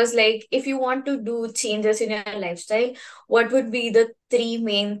question was like, if you want to do changes in your lifestyle, what would be the three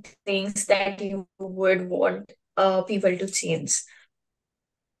main things that you would want people to change?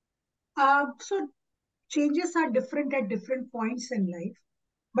 So changes are different at different points in life.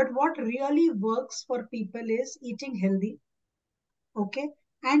 But what really works for people is eating healthy. Okay.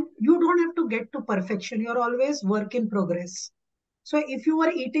 And you don't have to get to perfection. You're always work in progress. So if you were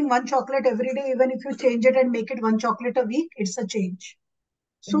eating one chocolate every day, even if you change it and make it one chocolate a week, it's a change.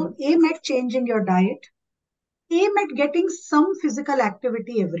 So aim at changing your diet. Aim at getting some physical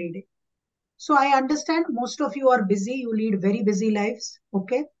activity every day. So I understand most of you are busy. You lead very busy lives.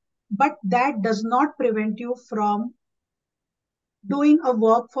 Okay. But that does not prevent you from doing a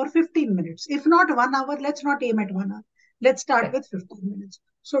walk for 15 minutes. If not 1 hour, let's not aim at 1 hour. Let's start with 15 minutes.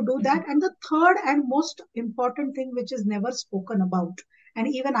 So do that. And the third and most important thing, which is never spoken about, and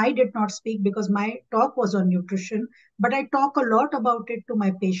even I did not speak because my talk was on nutrition, but I talk a lot about it to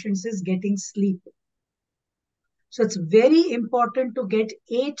my patients, is getting sleep. So it's very important to get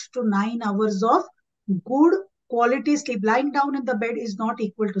 8 to 9 hours of good quality sleep. Lying down in the bed is not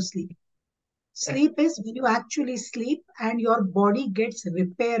equal to sleep. Sleep is when you actually sleep and your body gets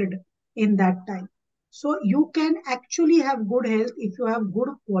repaired in that time. So you can actually have good health if you have good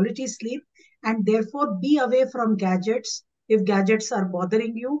quality sleep, and therefore be away from gadgets if gadgets are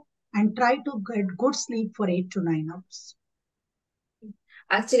bothering you, and try to get good sleep for 8 to 9 hours.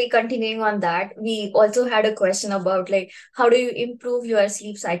 Actually, continuing on that, we also had a question about like how do you improve your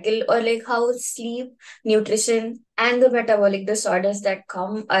sleep cycle, or like how sleep, nutrition, and the metabolic disorders that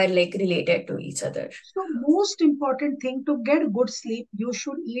come are like related to each other. So most important thing, to get good sleep, you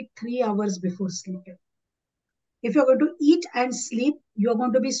should eat 3 hours before sleeping. If you're going to eat and sleep, you're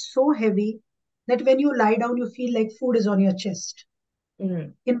going to be so heavy that when you lie down, you feel like food is on your chest.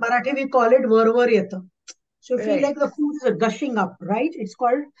 Mm. In Marathi, we call it varvaryata. So you feel Right. like the food is gushing up, right? It's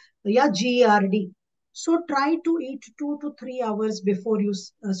called GERD. So try to eat 2 to 3 hours before you.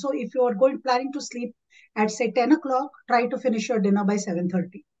 So if you are planning to sleep at say 10 o'clock, try to finish your dinner by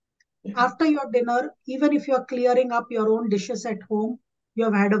 7:30. After your dinner, even if you're clearing up your own dishes at home, you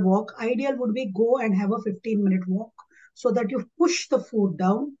have had a walk, ideal would be go and have a 15-minute walk so that you push the food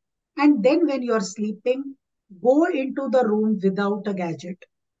down. And then when you're sleeping, go into the room without a gadget.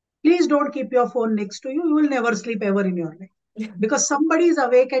 Please don't keep your phone next to you. You will never sleep ever in your life because somebody is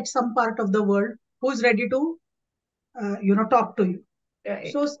awake at some part of the world who's ready to, talk to you.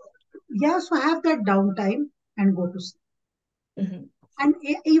 Right. So, yeah, so have that downtime and go to sleep. Mm-hmm. And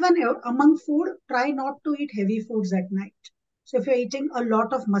even among food, try not to eat heavy foods at night. So if you're eating a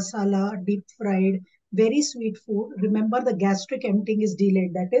lot of masala, deep fried, very sweet food, remember the gastric emptying is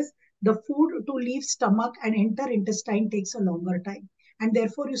delayed. That is, the food to leave stomach and enter intestine takes a longer time. And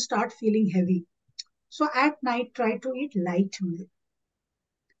therefore you start feeling heavy. So at night, try to eat light meal.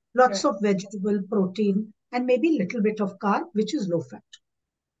 Lots Right. of vegetable, protein, and maybe little bit of carb, which is low fat.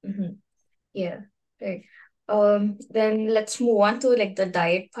 Mm-hmm. Yeah, right. Then let's move on to like the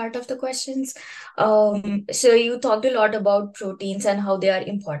diet part of the questions. So you talked a lot about proteins and how they are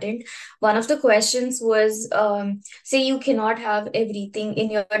important. One of the questions was, say you cannot have everything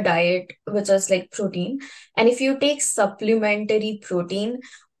in your diet, which is like protein, and if you take supplementary protein,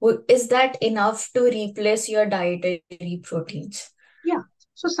 is that enough to replace your dietary proteins? Yeah.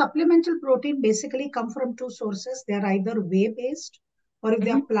 So supplemental protein basically come from two sources. They are either whey based, or if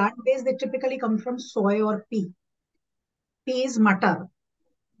they are Mm-hmm. plant based, they typically come from soy or pea. Pea is matar,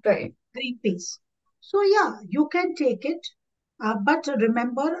 Right. green peas. So yeah, you can take it, but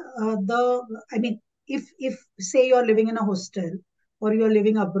remember I mean, if say you are living in a hostel or you're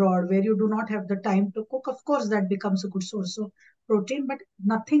living abroad where you do not have the time to cook, of course, that becomes a good source of protein, but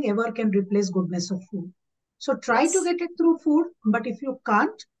nothing ever can replace goodness of food. So try to Yes. get it through food, but if you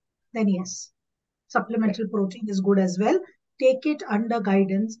can't, then yes, Right. supplemental protein is good as well. Take it under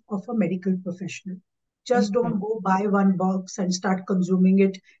guidance of a medical professional. Just Mhm. don't go buy one box and start consuming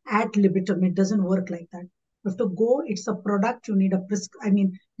it ad libitum. It doesn't work like that. You have to go, it's a product, you need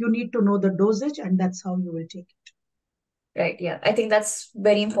you need to know the dosage, and that's how you will take it. Right. Yeah. I think that's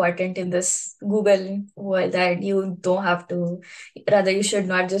very important in this Google world that you don't have to, rather, you should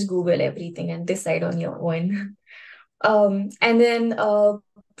not just Google everything and decide on your own. And then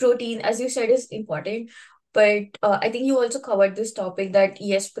protein, as you said, is important. But I think you also covered this topic that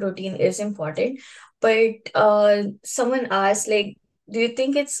yes, protein is important. But someone asked, like, do you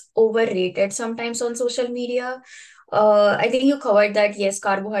think it's overrated sometimes on social media? I think you covered that yes,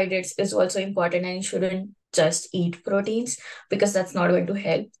 carbohydrates is also important and you shouldn't just eat proteins because that's not going to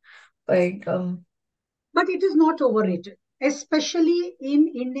help. But But it is not overrated. Especially in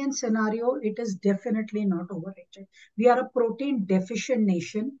Indian scenario, it is definitely not overrated. We are a protein deficient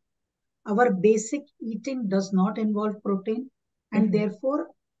nation. Our basic eating does not involve protein, and mhm, therefore,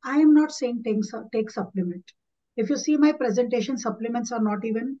 I am not saying take supplement. If you see my presentation, supplements are not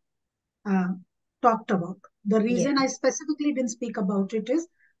even uh, talked about. The yeah, reason I specifically didn't speak about it is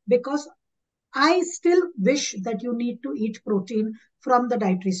because I still wish that you need to eat protein from the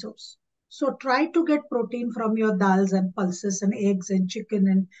dietary source. So try to get protein from your dals and pulses and eggs and chicken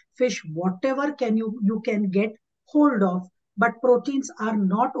and fish, whatever you can get hold of. But proteins are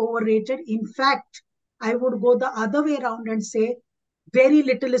not overrated. In fact, I would go the other way around and say very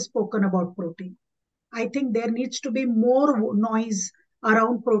little is spoken about protein. I think there needs to be more noise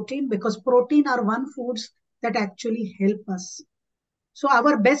around protein because protein are one foods that actually help us. So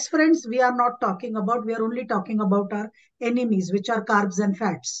our best friends, we are not talking about, we are only talking about our enemies, which are carbs and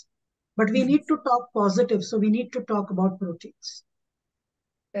fats. But we mhm, need to talk positive. So we need to talk about proteins.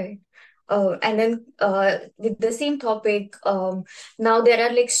 right. And then with the same topic, now there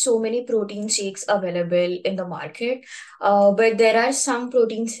are like so many protein shakes available in the market. But there are some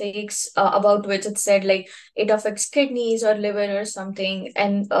protein shakes about which it said like it affects kidneys or liver or something.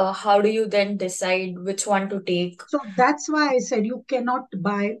 And how do you then decide which one to take? So that's why I said you cannot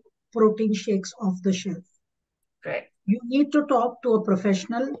buy protein shakes off the shelf. Right. You need to talk to a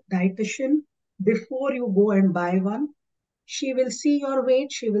professional dietitian before you go and buy one. She will see your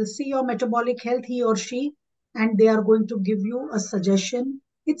weight, she will see your metabolic health, he or she, and they are going to give you a suggestion.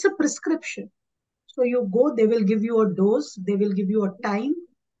 It's a prescription. So you go, they will give you a dose, they will give you a time,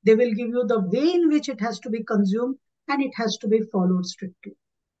 they will give you the way in which it has to be consumed, and it has to be followed strictly.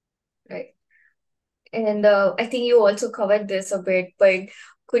 Right. And I think you also covered this a bit, but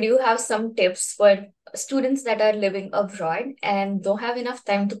could you have some tips for students that are living abroad and don't have enough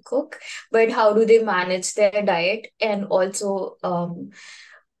time to cook, but how do they manage their diet and also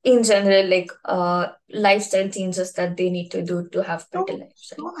in general, like lifestyle changes that they need to do to have better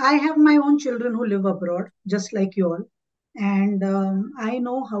lifestyle? So I have my own children who live abroad, just like you all, and I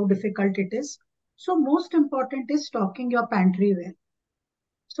know how difficult it is. So most important is stocking your pantry well.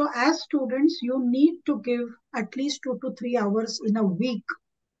 So as students, you need to give at least 2 to 3 hours in a week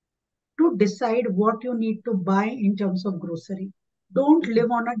to decide what you need to buy in terms of grocery. Don't Mhm.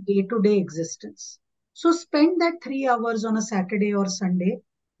 live on a day to day existence. So spend that 3 hours on a Saturday or Sunday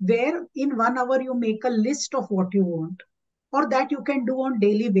where in 1 hour you make a list of what you want or that you can do on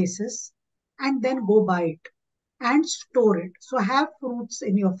daily basis and then go buy it and store it. So have fruits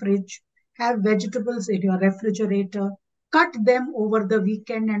in your fridge, have vegetables in your refrigerator, cut them over the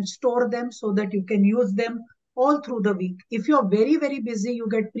weekend and store them so that you can use them all through the week. If you're very, very busy, you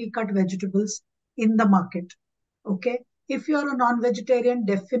get pre-cut vegetables in the market. Okay. If you're a non-vegetarian,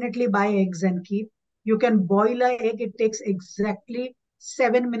 definitely buy eggs and keep. You can boil a egg. It takes exactly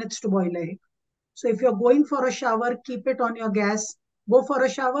 7 minutes to boil a egg. So if you're going for a shower, keep it on your gas. Go for a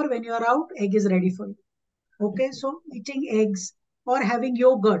shower. When you're out, egg is ready for you. Okay, Mhm. so eating eggs or having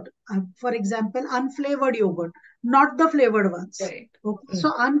yogurt, for example, unflavored yogurt, not the flavored ones. Right. Okay,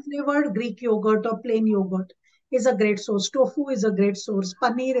 so Mm. unflavored Greek yogurt or plain yogurt is a great source. Tofu is a great source.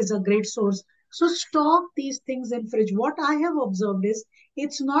 Paneer is a great source. So stock these things in fridge. What I have observed is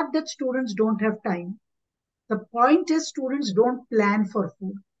it's not that students don't have time. The point is students don't plan for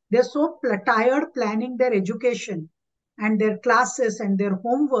food. They're so tired planning their education and their classes and their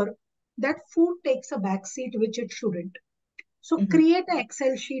homework that food takes a back seat, which it shouldn't. So Mhm. create an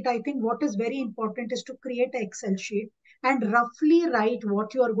Excel sheet. I think what is very important is to create an Excel sheet and roughly write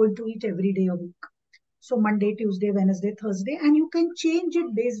what you are going to eat every day a week. So Monday, Tuesday, Wednesday, Thursday, and you can change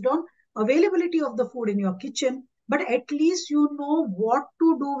it based on availability of the food in your kitchen, but at least you know what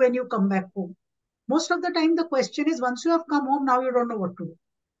to do when you come back home. Most of the time, the question is once you have come home, now you don't know what to do.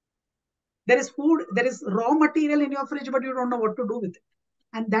 There is food, there is raw material in your fridge, but you don't know what to do with it.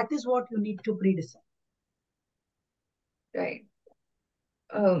 And that is what you need to pre-decide. Right.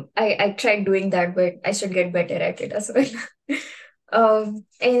 I tried doing that, but I should get better at it as well.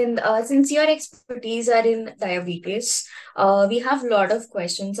 And since your expertise are in diabetes, we have a lot of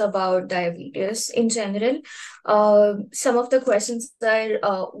questions about diabetes in general. Some of the questions are,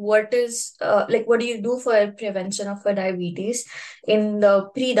 what do you do for prevention of a diabetes in the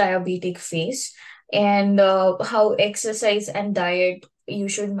pre-diabetic phase, and how exercise and diet you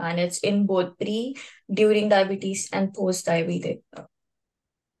should manage in both pre, during diabetes, and post-diabetic.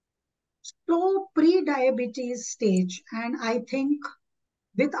 So pre-diabetes stage, and I think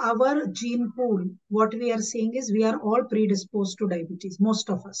with our gene pool, what we are seeing is we are all predisposed to diabetes, most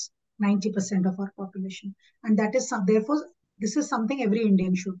of us, 90% of our population. And that is therefore, this is something every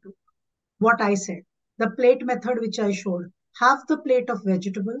Indian should do. What I said, the plate method which I showed, half the plate of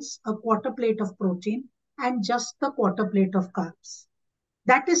vegetables, a quarter plate of protein, and just the quarter plate of carbs.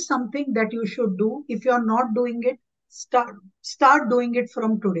 That is something that you should do. If you're not doing it, start doing it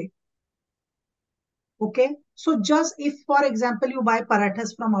from today. Okay, so just if, for example, you buy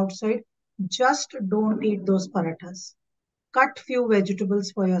parathas from outside, just don't eat those parathas. Cut few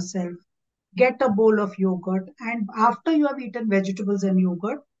vegetables for yourself. Get a bowl of yogurt, and after you have eaten vegetables and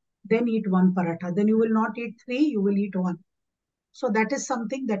yogurt, then eat one paratha. Then you will not eat three, you will eat one. So that is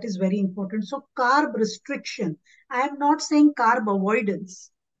something that is very important. So carb restriction. I am not saying carb avoidance.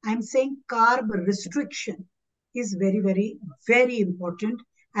 I am saying carb restriction is very, very, very important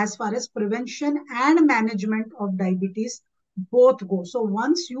as far as prevention and management of diabetes both go. So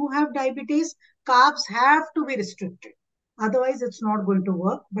once you have diabetes, carbs have to be restricted. Otherwise, it's not going to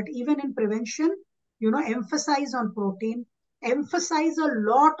work. But even in prevention, emphasize on protein, emphasize a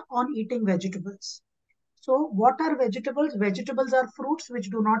lot on eating vegetables. So what are vegetables? Vegetables are fruits which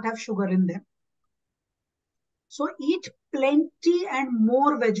do not have sugar in them. So eat plenty and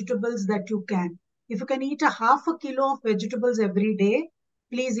more vegetables that you can. If you can eat a half a kilo of vegetables every day,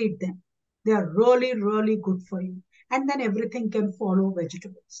 please eat them. They are really, really good for you. And then everything can follow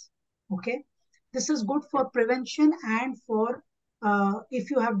vegetables. Okay. This is good for prevention and for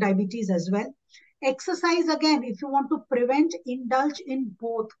if you have diabetes as well. Exercise, again, if you want to prevent, indulge in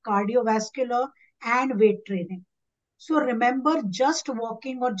both cardiovascular and weight training. So remember, just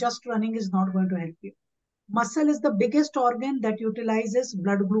walking or just running is not going to help you. Muscle is the biggest organ that utilizes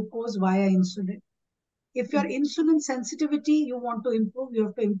blood glucose via insulin. If your insulin sensitivity you want to improve, you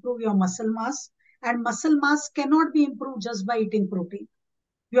have to improve your muscle mass. And muscle mass cannot be improved just by eating protein.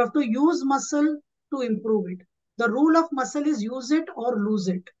 You have to use muscle to improve it. The rule of muscle is use it or lose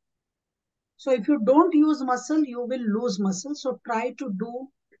it. So if you don't use muscle, you will lose muscle. So try to do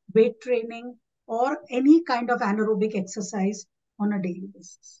weight training or any kind of anaerobic exercise on a daily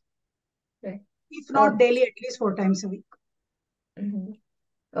basis. Right. If not daily, at least 4 times a week.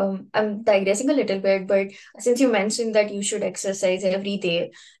 I'm digressing a little bit, but since you mentioned that you should exercise every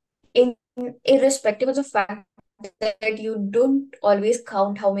day, irrespective of the fact that you don't always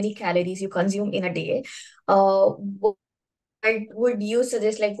count how many calories you consume in a day, what would you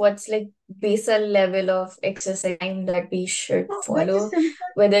suggest? Like, what's like basal level of exercise time that we should follow,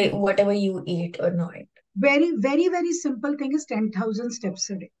 whether whatever you eat or not? Very, very, very simple thing is 10,000 steps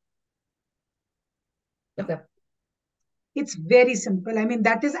a day. Okay. It's very simple. I mean,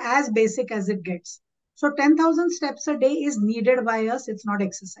 that is as basic as it gets. So 10,000 steps a day is needed by us. It's not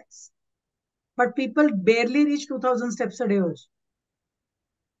exercise. But people barely reach 2,000 steps a day also.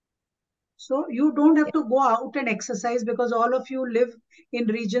 So you don't have to go out and exercise because all of you live in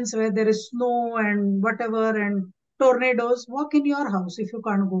regions where there is snow and whatever and tornadoes. Walk in your house if you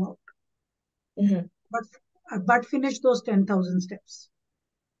can't go out. But finish those 10,000 steps.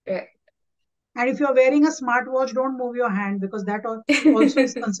 Right. And if you're wearing a smartwatch, don't move your hand because that also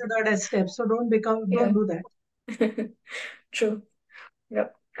is considered as steps. So don't do that. True.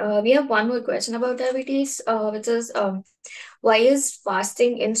 Yep. We have one more question about diabetes, which is why is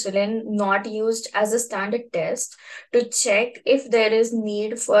fasting insulin not used as a standard test to check if there is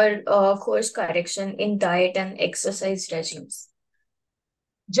need for course correction in diet and exercise regimes?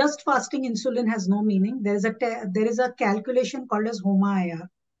 Just fasting insulin has no meaning. There is a calculation called as HOMA-IR.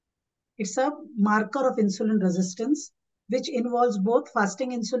 It's a marker of insulin resistance, which involves both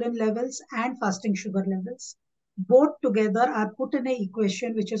fasting insulin levels and fasting sugar levels. Both together are put in an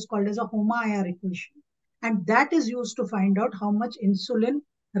equation which is called as a HOMA-IR equation. And that is used to find out how much insulin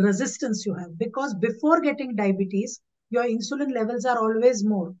resistance you have. Because before getting diabetes, your insulin levels are always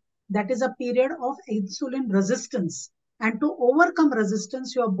more. that is a period of insulin resistance. And to overcome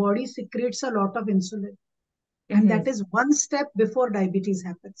resistance, your body secretes a lot of insulin. And that is one step before diabetes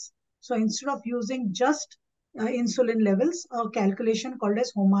happens. So instead of using just insulin levels, a calculation called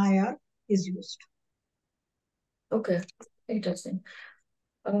as HOMA-IR is used. Okay, interesting.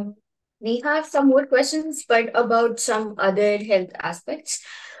 We have some more questions, but about some other health aspects.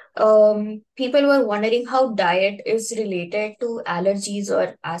 People were wondering how diet is related to allergies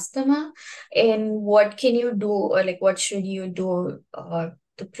or asthma, and what can you do, or like what should you do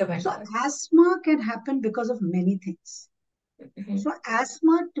to prevent So that? asthma can happen because of many things. So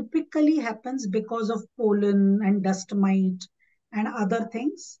asthma typically happens because of pollen and dust mite and other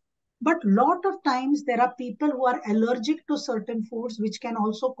things. But lot of times there are people who are allergic to certain foods which can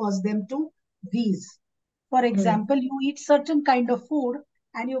also cause them to wheeze. For example, you eat certain kind of food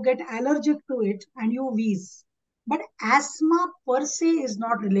and you get allergic to it and you wheeze. But asthma per se is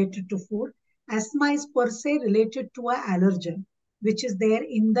not related to food. Asthma is per se related to an allergen, which is there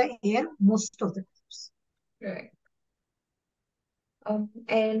in the air most of the times. Right.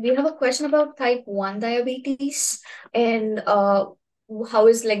 And we have a question about type 1 diabetes, and how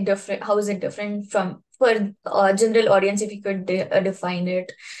is like different, how is it different from for general audience, if you could define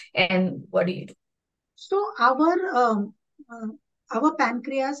it, and what do you do? So our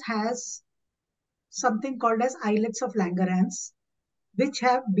pancreas has something called as islets of Langerhans, which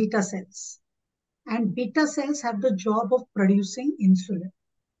have beta cells, and beta cells have the job of producing insulin.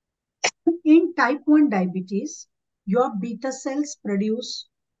 In type 1 diabetes, your beta cells produce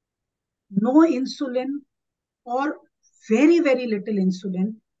no insulin or very, very little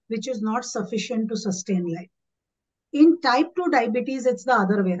insulin, which is not sufficient to sustain life. In type 2 diabetes, it's the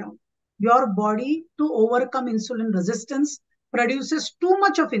other way around. Your body, to overcome insulin resistance, produces too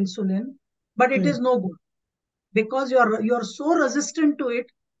much of insulin, but it is no good because you're so resistant to it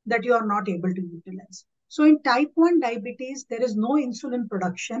that you are not able to utilize. So in type 1 diabetes, there is no insulin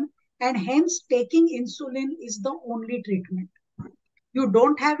production, and hence taking insulin is the only treatment. You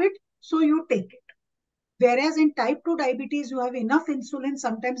don't have it, so you take it. Whereas in type 2 diabetes, you have enough insulin,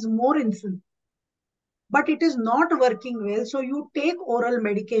 sometimes more insulin, but it is not working well. So you take oral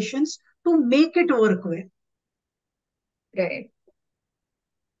medications to make it work well. Right.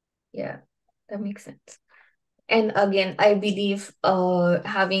 Yeah, that makes sense. And again, I believe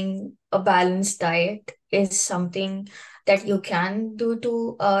having a balanced diet is something that you can do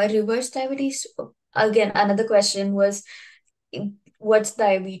to reverse diabetes. Again, another question was what's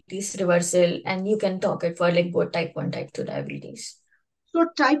diabetes reversal, and you can talk it for like both type 1, type 2 diabetes. So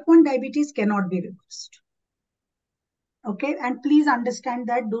type 1 diabetes cannot be reversed. Okay, and please understand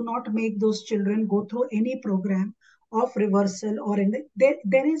that do not make those children go through any program of reversal or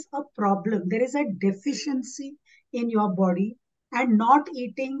there is a problem, there is a deficiency in your body, and not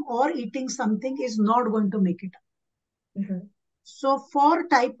eating or eating something is not going to make it up. So for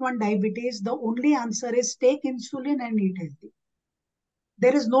type 1 diabetes, the only answer is take insulin and eat healthy.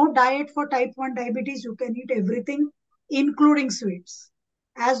 There is no diet for type 1 diabetes. You can eat everything, including sweets,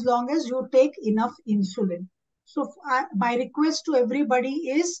 as long as you take enough insulin. So my request to everybody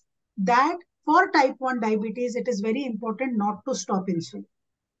is that for type 1 diabetes, it is very important not to stop insulin.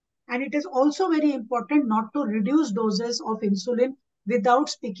 And it is also very important not to reduce doses of insulin without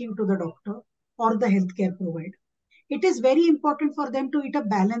speaking to the doctor or the healthcare provider. It is very important for them to eat a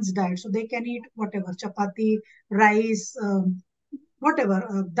balanced diet. So they can eat whatever, chapati, rice,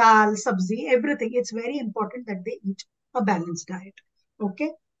 whatever, dal, sabzi, everything. It's very important that they eat a balanced diet. Okay.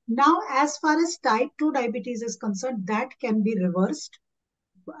 Now, as far as type 2 diabetes is concerned, that can be reversed.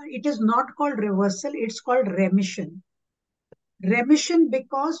 It is not called reversal, it's called remission. Remission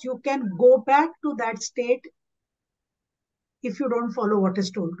because you can go back to that state if you don't follow what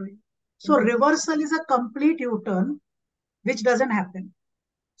is told to you. So reversal is a complete U-turn, which doesn't happen.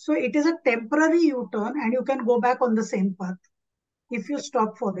 So it is a temporary U-turn and you can go back on the same path if you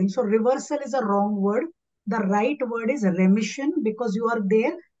stop following. So reversal is a wrong word. The right word is remission because you are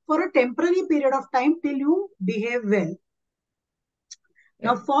there for a temporary period of time till you behave well.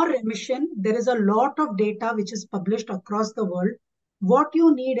 Now for remission, there is a lot of data which is published across the world. What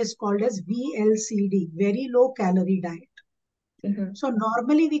you need is called as VLCD, very low calorie diet. So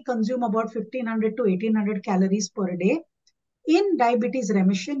normally we consume about 1500 to 1800 calories per day. In diabetes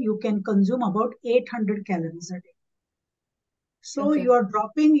remission, you can consume about 800 calories a day. So you are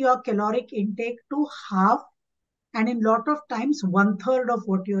dropping your caloric intake to half, and in lot of times 1/3 of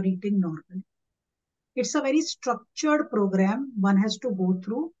what you're eating normally. It's a very structured program one has to go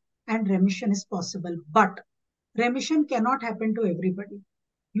through, and remission is possible. But remission cannot happen to everybody.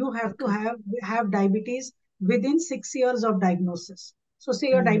 You have to have diabetes within 6 years of diagnosis. So say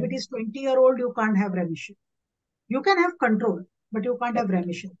your diabetes 20-year-old, you can't have remission. You can have control, but you can't have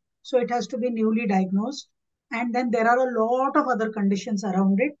remission. So it has to be newly diagnosed. And then there are a lot of other conditions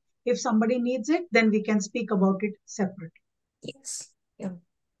around it. If somebody needs it, then we can speak about it separately. Yes. Yeah.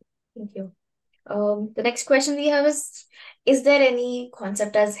 Thank you. The next question we have is there any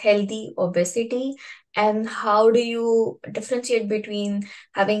concept as healthy obesity? And how do you differentiate between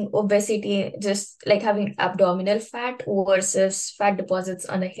having obesity, just like having abdominal fat versus fat deposits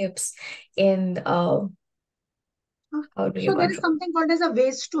on the hips? And how do you So there is control? something called as a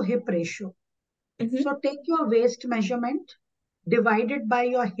waist to hip ratio. So take your waist measurement, divide it by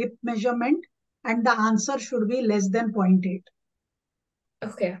your hip measurement, and the answer should be less than 0.8.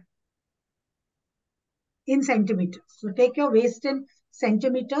 Okay. In centimeters. So take your waist in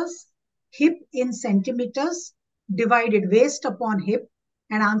centimeters, hip in centimeters, divided waist upon hip,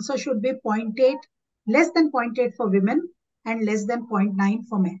 and answer should be 0.8, less than 0.8 for women and less than 0.9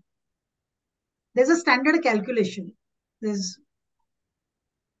 for men. There's a standard calculation. There's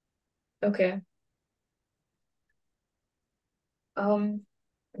Okay. Let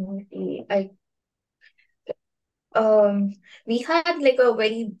me see. We had like a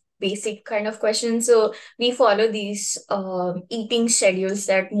very basic kind of question. So we follow these eating schedules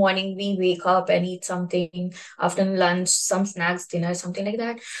that morning we wake up and eat something, afternoon lunch, some snacks, dinner, something like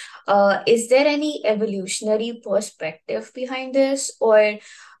that. Is there any evolutionary perspective behind this? Or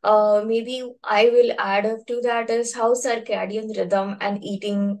maybe I will add up to that is how circadian rhythm and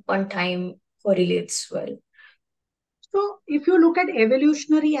eating on time correlates well. so if you look at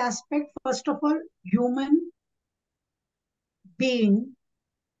evolutionary aspect, first of all, human being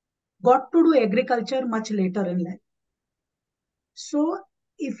got to do agriculture much later in life. So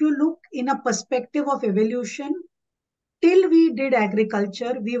if you look in a perspective of evolution, till we did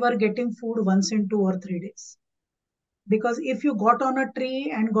agriculture, we were getting food once in 2 or 3 days. Because if you got on a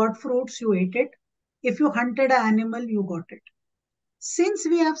tree and got fruits, you ate it. If you hunted an animal, you got it. Since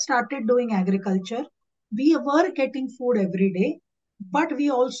we have started doing agriculture, we were getting food every day, but we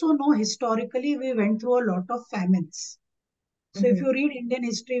also know historically we went through a lot of famines. So if you read Indian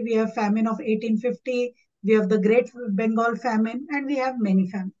history, we have famine of 1850, we have the Great Bengal famine, and we have many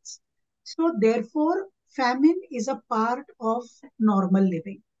famines. So therefore, famine is a part of normal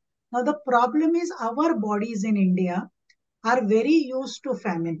living. Now the problem is our bodies in India are very used to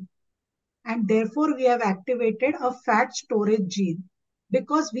famine, and therefore we have activated a fat storage gene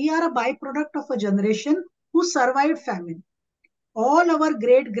because we are a byproduct of a generation who survived famine. All our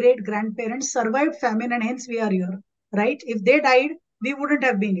great great grandparents survived famine, and hence we are here, right? If they died, we wouldn't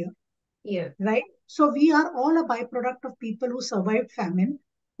have been here. Yeah. Right? So we are all a byproduct of people who survived famine,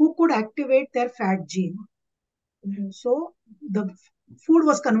 who could activate their fat gene. So the food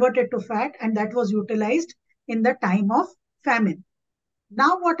was converted to fat, and that was utilized in the time of famine.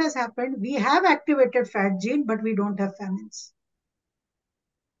 Now what has happened? We have activated fat gene, but we don't have famines.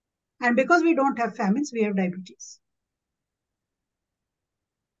 And because we don't have famines, we have diabetes.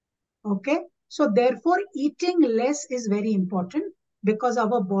 Okay? So therefore, eating less is very important because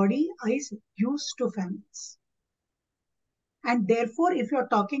our body is used to famines. And therefore, if you're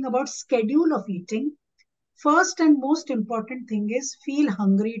talking about schedule of eating, first and most important thing is feel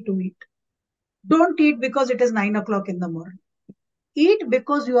hungry to eat. Don't eat because it is 9 o'clock in the morning. Eat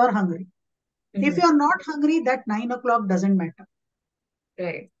because you are hungry. If you are not hungry, that 9 o'clock doesn't matter.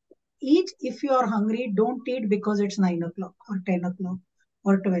 Right. Eat if you are hungry. Don't eat because it's 9 o'clock or 10 o'clock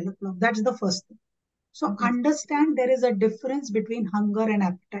or 12 o'clock. That's the first thing. So understand there is a difference between hunger and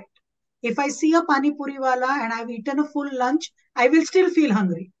appetite. If I see a pani puri wala and I've eaten a full lunch, I will still feel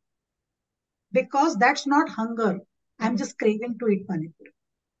hungry. Because that's not hunger. I'm just craving to eat pani puri.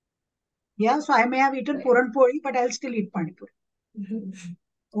 Yeah, so I may have eaten puran puri, but I'll still eat pani puri.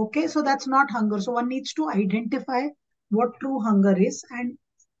 Okay, so that's not hunger. So one needs to identify what true hunger is and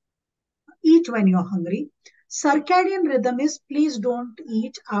eat when you're hungry. Circadian rhythm is please don't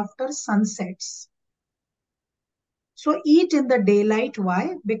eat after sunsets. So eat in the daylight.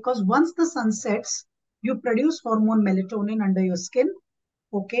 Why? Because once the sun sets, you produce hormone melatonin under your skin,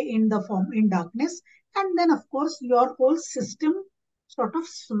 okay, in the form in darkness, and then of course your whole system sort of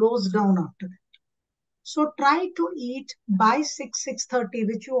slows down after that. So try to eat by 6:30,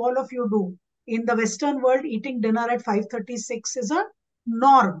 which you all of you do. In the Western world, eating dinner at 5:36 is a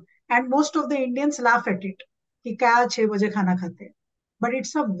norm, and most of the Indians laugh at it. कि क्या 6 बजे खाना खाते हैं. But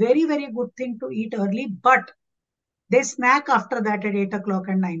it's a very very good thing to eat early. But they snack after that at 8 o'clock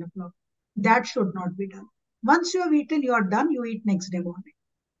and 9 o'clock. That should not be done. Once you have eaten, you are done. You eat next day morning.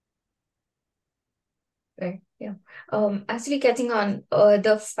 Right. Yeah. Actually, getting on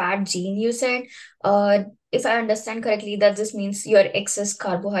the fat gene, you said, if I understand correctly, that this means your excess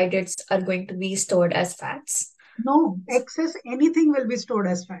carbohydrates are going to be stored as fats. No, excess anything will be stored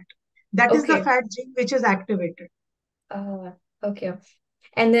as fat. That is the Okay. fat gene which is activated. Okay.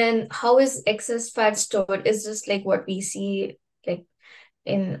 And then how is excess fat stored? Is just like what we see like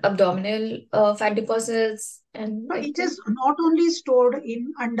in abdominal fat deposits and So it everything? is not only stored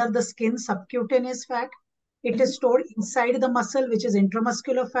in under the skin subcutaneous fat, it Mhm. is stored inside the muscle, which is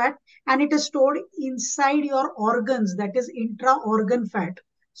intramuscular fat, and it is stored inside your organs, that is intra-organ fat.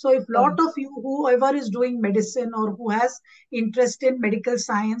 So if lot Oh, of you, whoever is doing medicine or who has interest in medical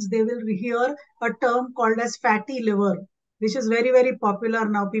science, they will hear a term called as fatty liver, which is very, very popular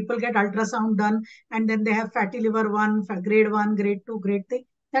now. People get ultrasound done and then they have fatty liver 1, grade 1, grade 2, grade 3.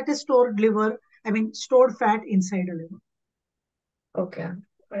 That is stored liver, stored fat inside a liver. okay.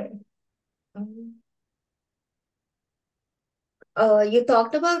 Right. Um, you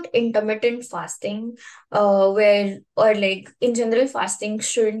talked about intermittent fasting, where or like in general, fasting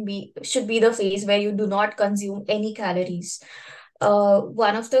should be the phase where you do not consume any calories.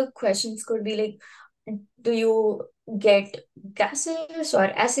 One of the questions could be like, do you get gases or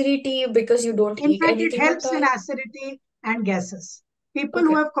acidity because you don't In eat fact, it anything at helps in all? acidity and gases. People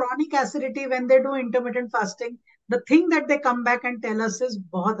who Okay. have chronic acidity, when they do intermittent fasting, the thing that they come back and tell us is,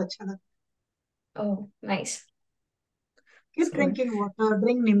 "बहुत अच्छा लगा." Oh, nice. That's Keep good. drinking water,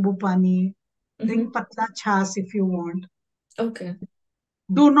 drink nimbu pani, drink Mm-hmm. patla chas if you want. Okay.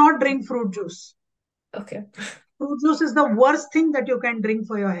 Do not drink fruit juice. Okay. Fruit juice is the worst thing that you can drink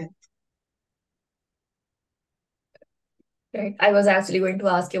for your health. Right. I was actually going to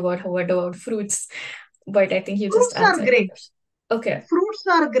ask you about what about fruits, but I think you just Fruits are answered my great. question. Okay. Fruits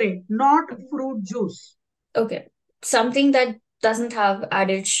are great, not fruit juice. Okay. Something that doesn't have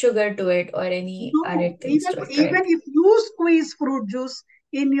added sugar to it or any No, added things to it, even right? if you squeeze fruit juice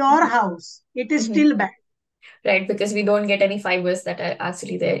in your Mhm. house, it is Mhm. still bad. Right, because we don't get any fibers that are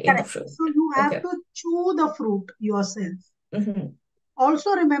actually there in the Correct. fruit. So you have Okay. to chew the fruit yourself. Hmm.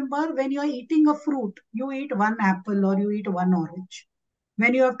 Also remember, when you are eating a fruit, you eat one apple or you eat one orange.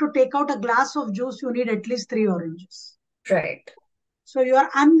 When you have to take out a glass of juice, you need at least 3 oranges. Right. So you are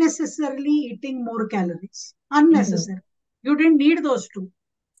unnecessarily eating more calories. Hmm. Unnecessary. You didn't need those two.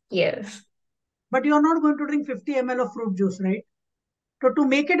 Yeah. But you are not going to drink 50 ml of fruit juice, right? So to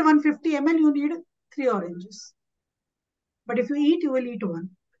make it 150 ml, you need 3 oranges. But if you eat, you will eat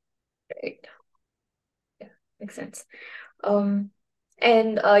one. Right. Yeah. Makes sense. Um,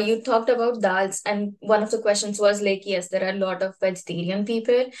 and you talked about dals, and one of the questions was like, yes, there are a lot of vegetarian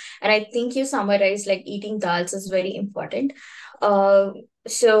people, and I think you summarized like eating dals is very important. Uh,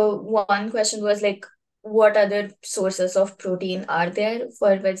 so one question was like, what other sources of protein are there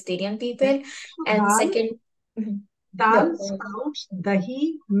for vegetarian people? So And second, mhm. dal, No, sprouts,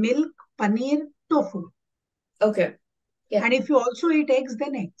 dahi, milk, paneer, tofu. okay, yeah, And if you also eat eggs,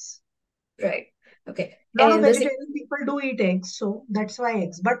 then eggs. right, okay, A lot of and the vegetarian people do eat eggs, so that's why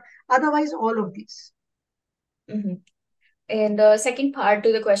eggs. But otherwise, all of these. mhm. And the second part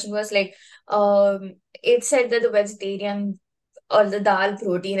to the question was like, it said that the vegetarian or the dal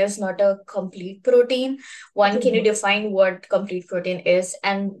protein is not a complete protein. It One, is can you not. define what complete protein is,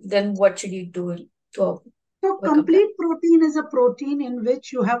 and then what should you do to So overcome that? complete protein is a protein in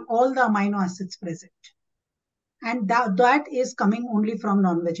which you have all the amino acids present. And that is coming only from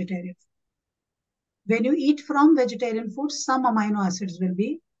non-vegetarian. When you eat from vegetarian food, some amino acids will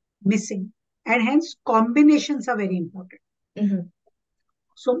be missing. And hence combinations are very important. Mm-hmm.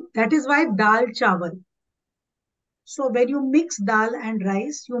 So that is why dal chawal. So when you mix dal and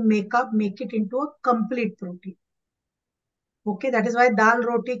rice, you make it into a complete protein. Okay, that is why dal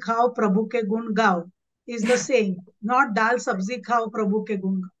roti khao prabhu ke gun gao is the saying, not dal sabzi khao prabhu ke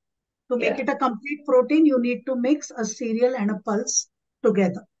gun gao. To make Yeah. it a complete protein, you need to mix a cereal and a pulse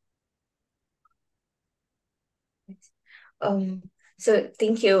together. Um, so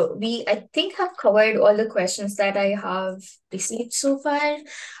thank you. We, I think, have covered all the questions that I have received so far.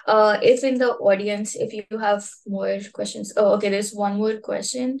 If in the audience, if you have more questions, oh, okay, there's one more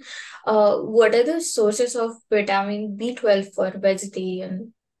question. What are the sources of vitamin B12 for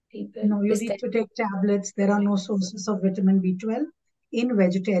vegetarian people? No, you Is need there? to take tablets. There are no sources of vitamin B12 in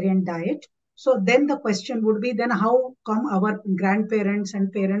vegetarian diet. So then the question would be, then how come our grandparents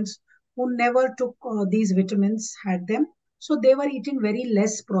and parents who never took these vitamins had them? So they were eating very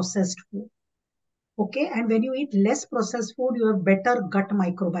less processed food. Okay, and when you eat less processed food, you have better gut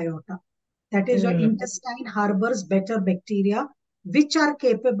microbiota. That is, your Mm, intestine harbors better bacteria which are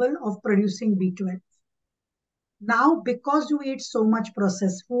capable of producing B12. Now, because you eat so much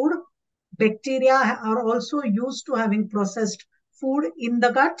processed food, bacteria are also used to having processed food in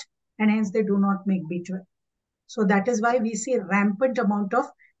the gut, and hence they do not make B12. So that is why we see rampant amount of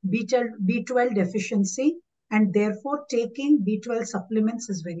B12 deficiency, and therefore taking B12 supplements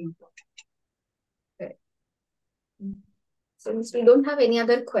is very important. Okay. Since we don't have any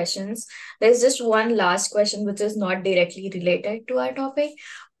other questions, there's just one last question which is not directly related to our topic,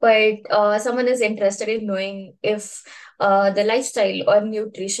 but someone is interested in knowing if the lifestyle or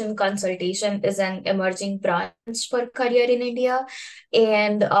nutrition consultation is an emerging branch for career in India,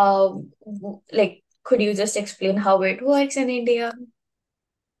 and like, could you just explain how it works in India?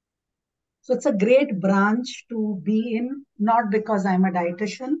 So it's a great branch to be in, not because I'm a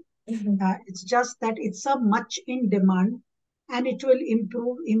dietitian. It's just that it's a much in demand and it will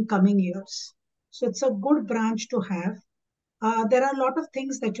improve in coming years. So it's a good branch to have. There are a lot of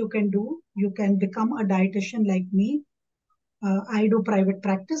things that you can do. You can become a dietitian like me. I do private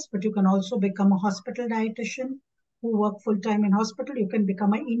practice, but you can also become a hospital dietitian who work full time in hospital. You can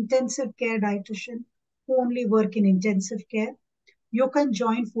become an intensive care dietitian who only work in intensive care. You can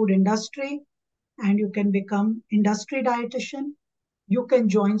join food industry and you can become industry dietitian. You can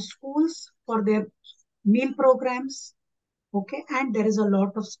join schools for their meal programs. Okay, and there is a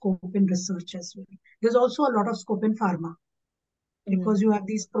lot of scope in research as well. There's also a lot of scope in pharma because you have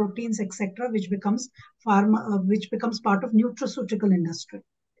these proteins, etc., which becomes pharma, which becomes part of nutraceutical industry.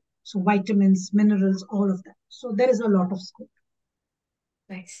 So vitamins, minerals, all of that. So there is a lot of scope.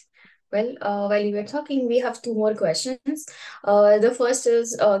 Nice. Well, while you were talking, we have two more questions. The first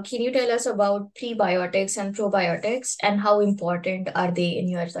is, can you tell us about prebiotics and probiotics and how important are they in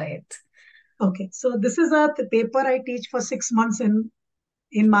your diet? Okay, so this is a paper I teach for 6 months in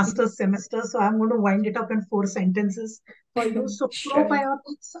master's semester. So I'm going to wind it up in 4 sentences for you. So Sure.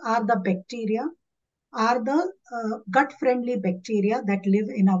 probiotics are the bacteria, are the gut-friendly bacteria that live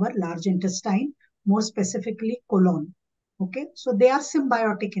in our large intestine, more specifically colon. Okay, so they are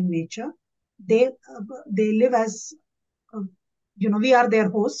symbiotic in nature. They live as we are their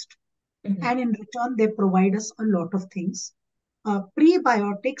host, and in return they provide us a lot of things.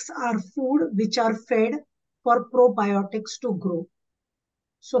 Prebiotics are food which are fed for probiotics to grow.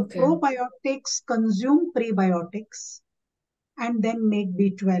 So probiotics consume prebiotics and then make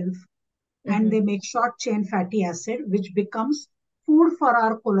B12 and they make short chain fatty acid, which becomes food for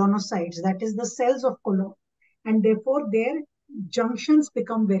our colonocytes, that is the cells of colon. And therefore their junctions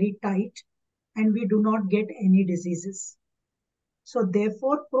become very tight and we do not get any diseases. So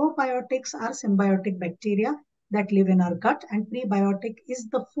therefore probiotics are symbiotic bacteria that live in our gut, and prebiotic is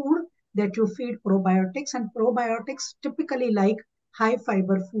the food that you feed probiotics, and probiotics typically like high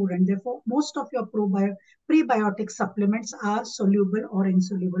fiber food, and therefore most of your prebiotic supplements are soluble or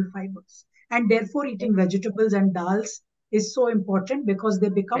insoluble fibers. And therefore eating vegetables and dals is so important because they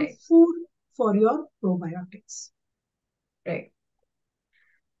become food for your probiotics. Right.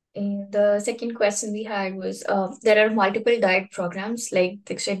 And the second question we had was, there are multiple diet programs like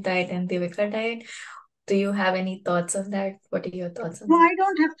Dikshit diet and Devika diet. Do you have any thoughts on that? What are your thoughts on No, that? I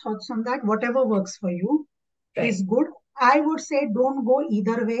don't have thoughts on that. Whatever works for you is good. I would say don't go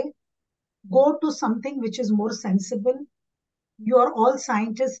either way. Go to something which is more sensible. You are all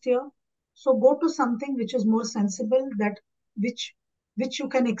scientists here. So go to something which is more sensible, that which you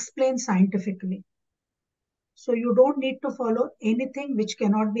can explain scientifically. So you don't need to follow anything which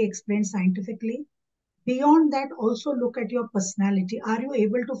cannot be explained scientifically. Beyond that, also look at your personality. Are you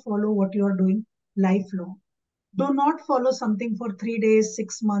able to follow what you are doing lifelong? Do not follow something for 3 days,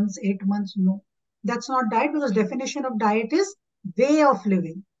 6 months, 8 months. No, that's not diet, because definition of diet is way of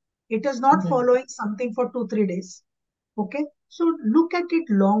living. It is not following something for 2, 3 days. Okay. So look at it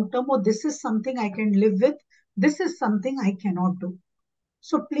long term. Oh, this is something I can live with. This is something I cannot do.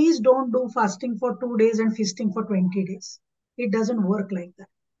 So please don't do fasting for 2 days and feasting for 20 days. It doesn't work like that.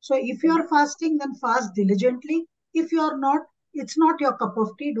 So if you are fasting, then fast diligently. If you are not, it's not your cup of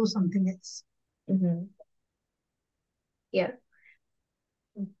tea, do something else. Yeah.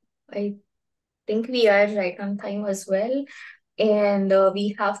 I think we are right on time as well. And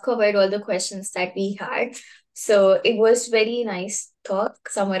we have covered all the questions that we had. So it was very nice talk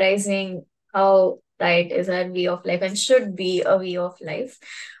summarizing how diet is our way of life and should be a way of life.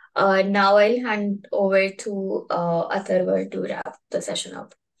 Now I'll hand over to Atharva to wrap the session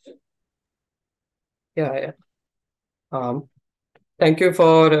up. Yeah. Thank you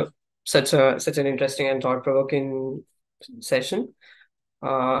for such an interesting and thought-provoking session.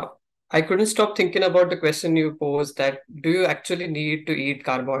 I couldn't stop thinking about the question you posed, that do you actually need to eat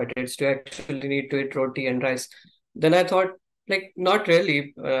carbohydrates? Do you actually need to eat roti and rice? Then I thought, like, not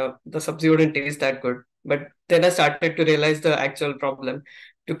really. The sabzi wouldn't taste that good. But then I started to realize the actual problem.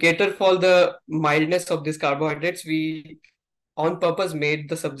 to cater for the mildness of these carbohydrates, we on purpose made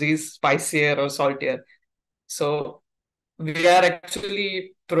the sabzis spicier or saltier. So we are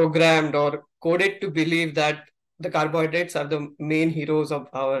actually programmed or coded to believe that the carbohydrates are the main heroes of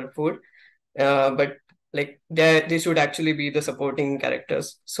our food, but like they should actually be the supporting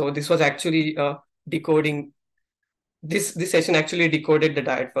characters. So this was actually decoding. This session actually decoded the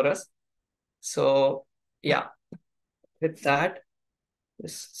diet for us. So yeah, with that,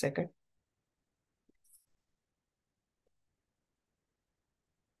 just a second.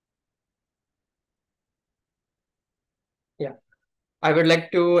 Yeah. I would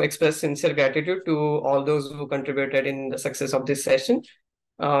like to express sincere gratitude to all those who contributed in the success of this session.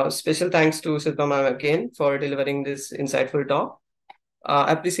 Special thanks to Shilpa ma'am again for delivering this insightful talk.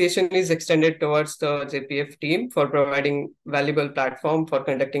 Appreciation is extended towards the JPF team for providing valuable platform for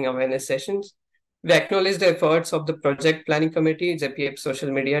conducting awareness sessions. We acknowledge the efforts of the project planning committee, JPF social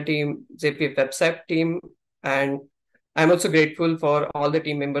media team, JPF website team, and I'm also grateful for all the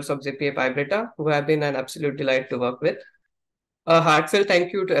team members of JPF iBRETA who have been an absolute delight to work with. A heartfelt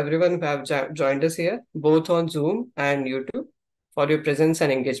thank you to everyone who have joined us here, both on Zoom and YouTube, for your presence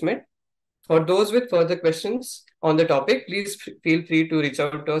and engagement. For those with further questions on the topic, please feel free to reach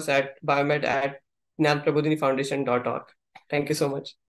out to us at biomed@gyanprabodhinifoundation.org. Thank you so much.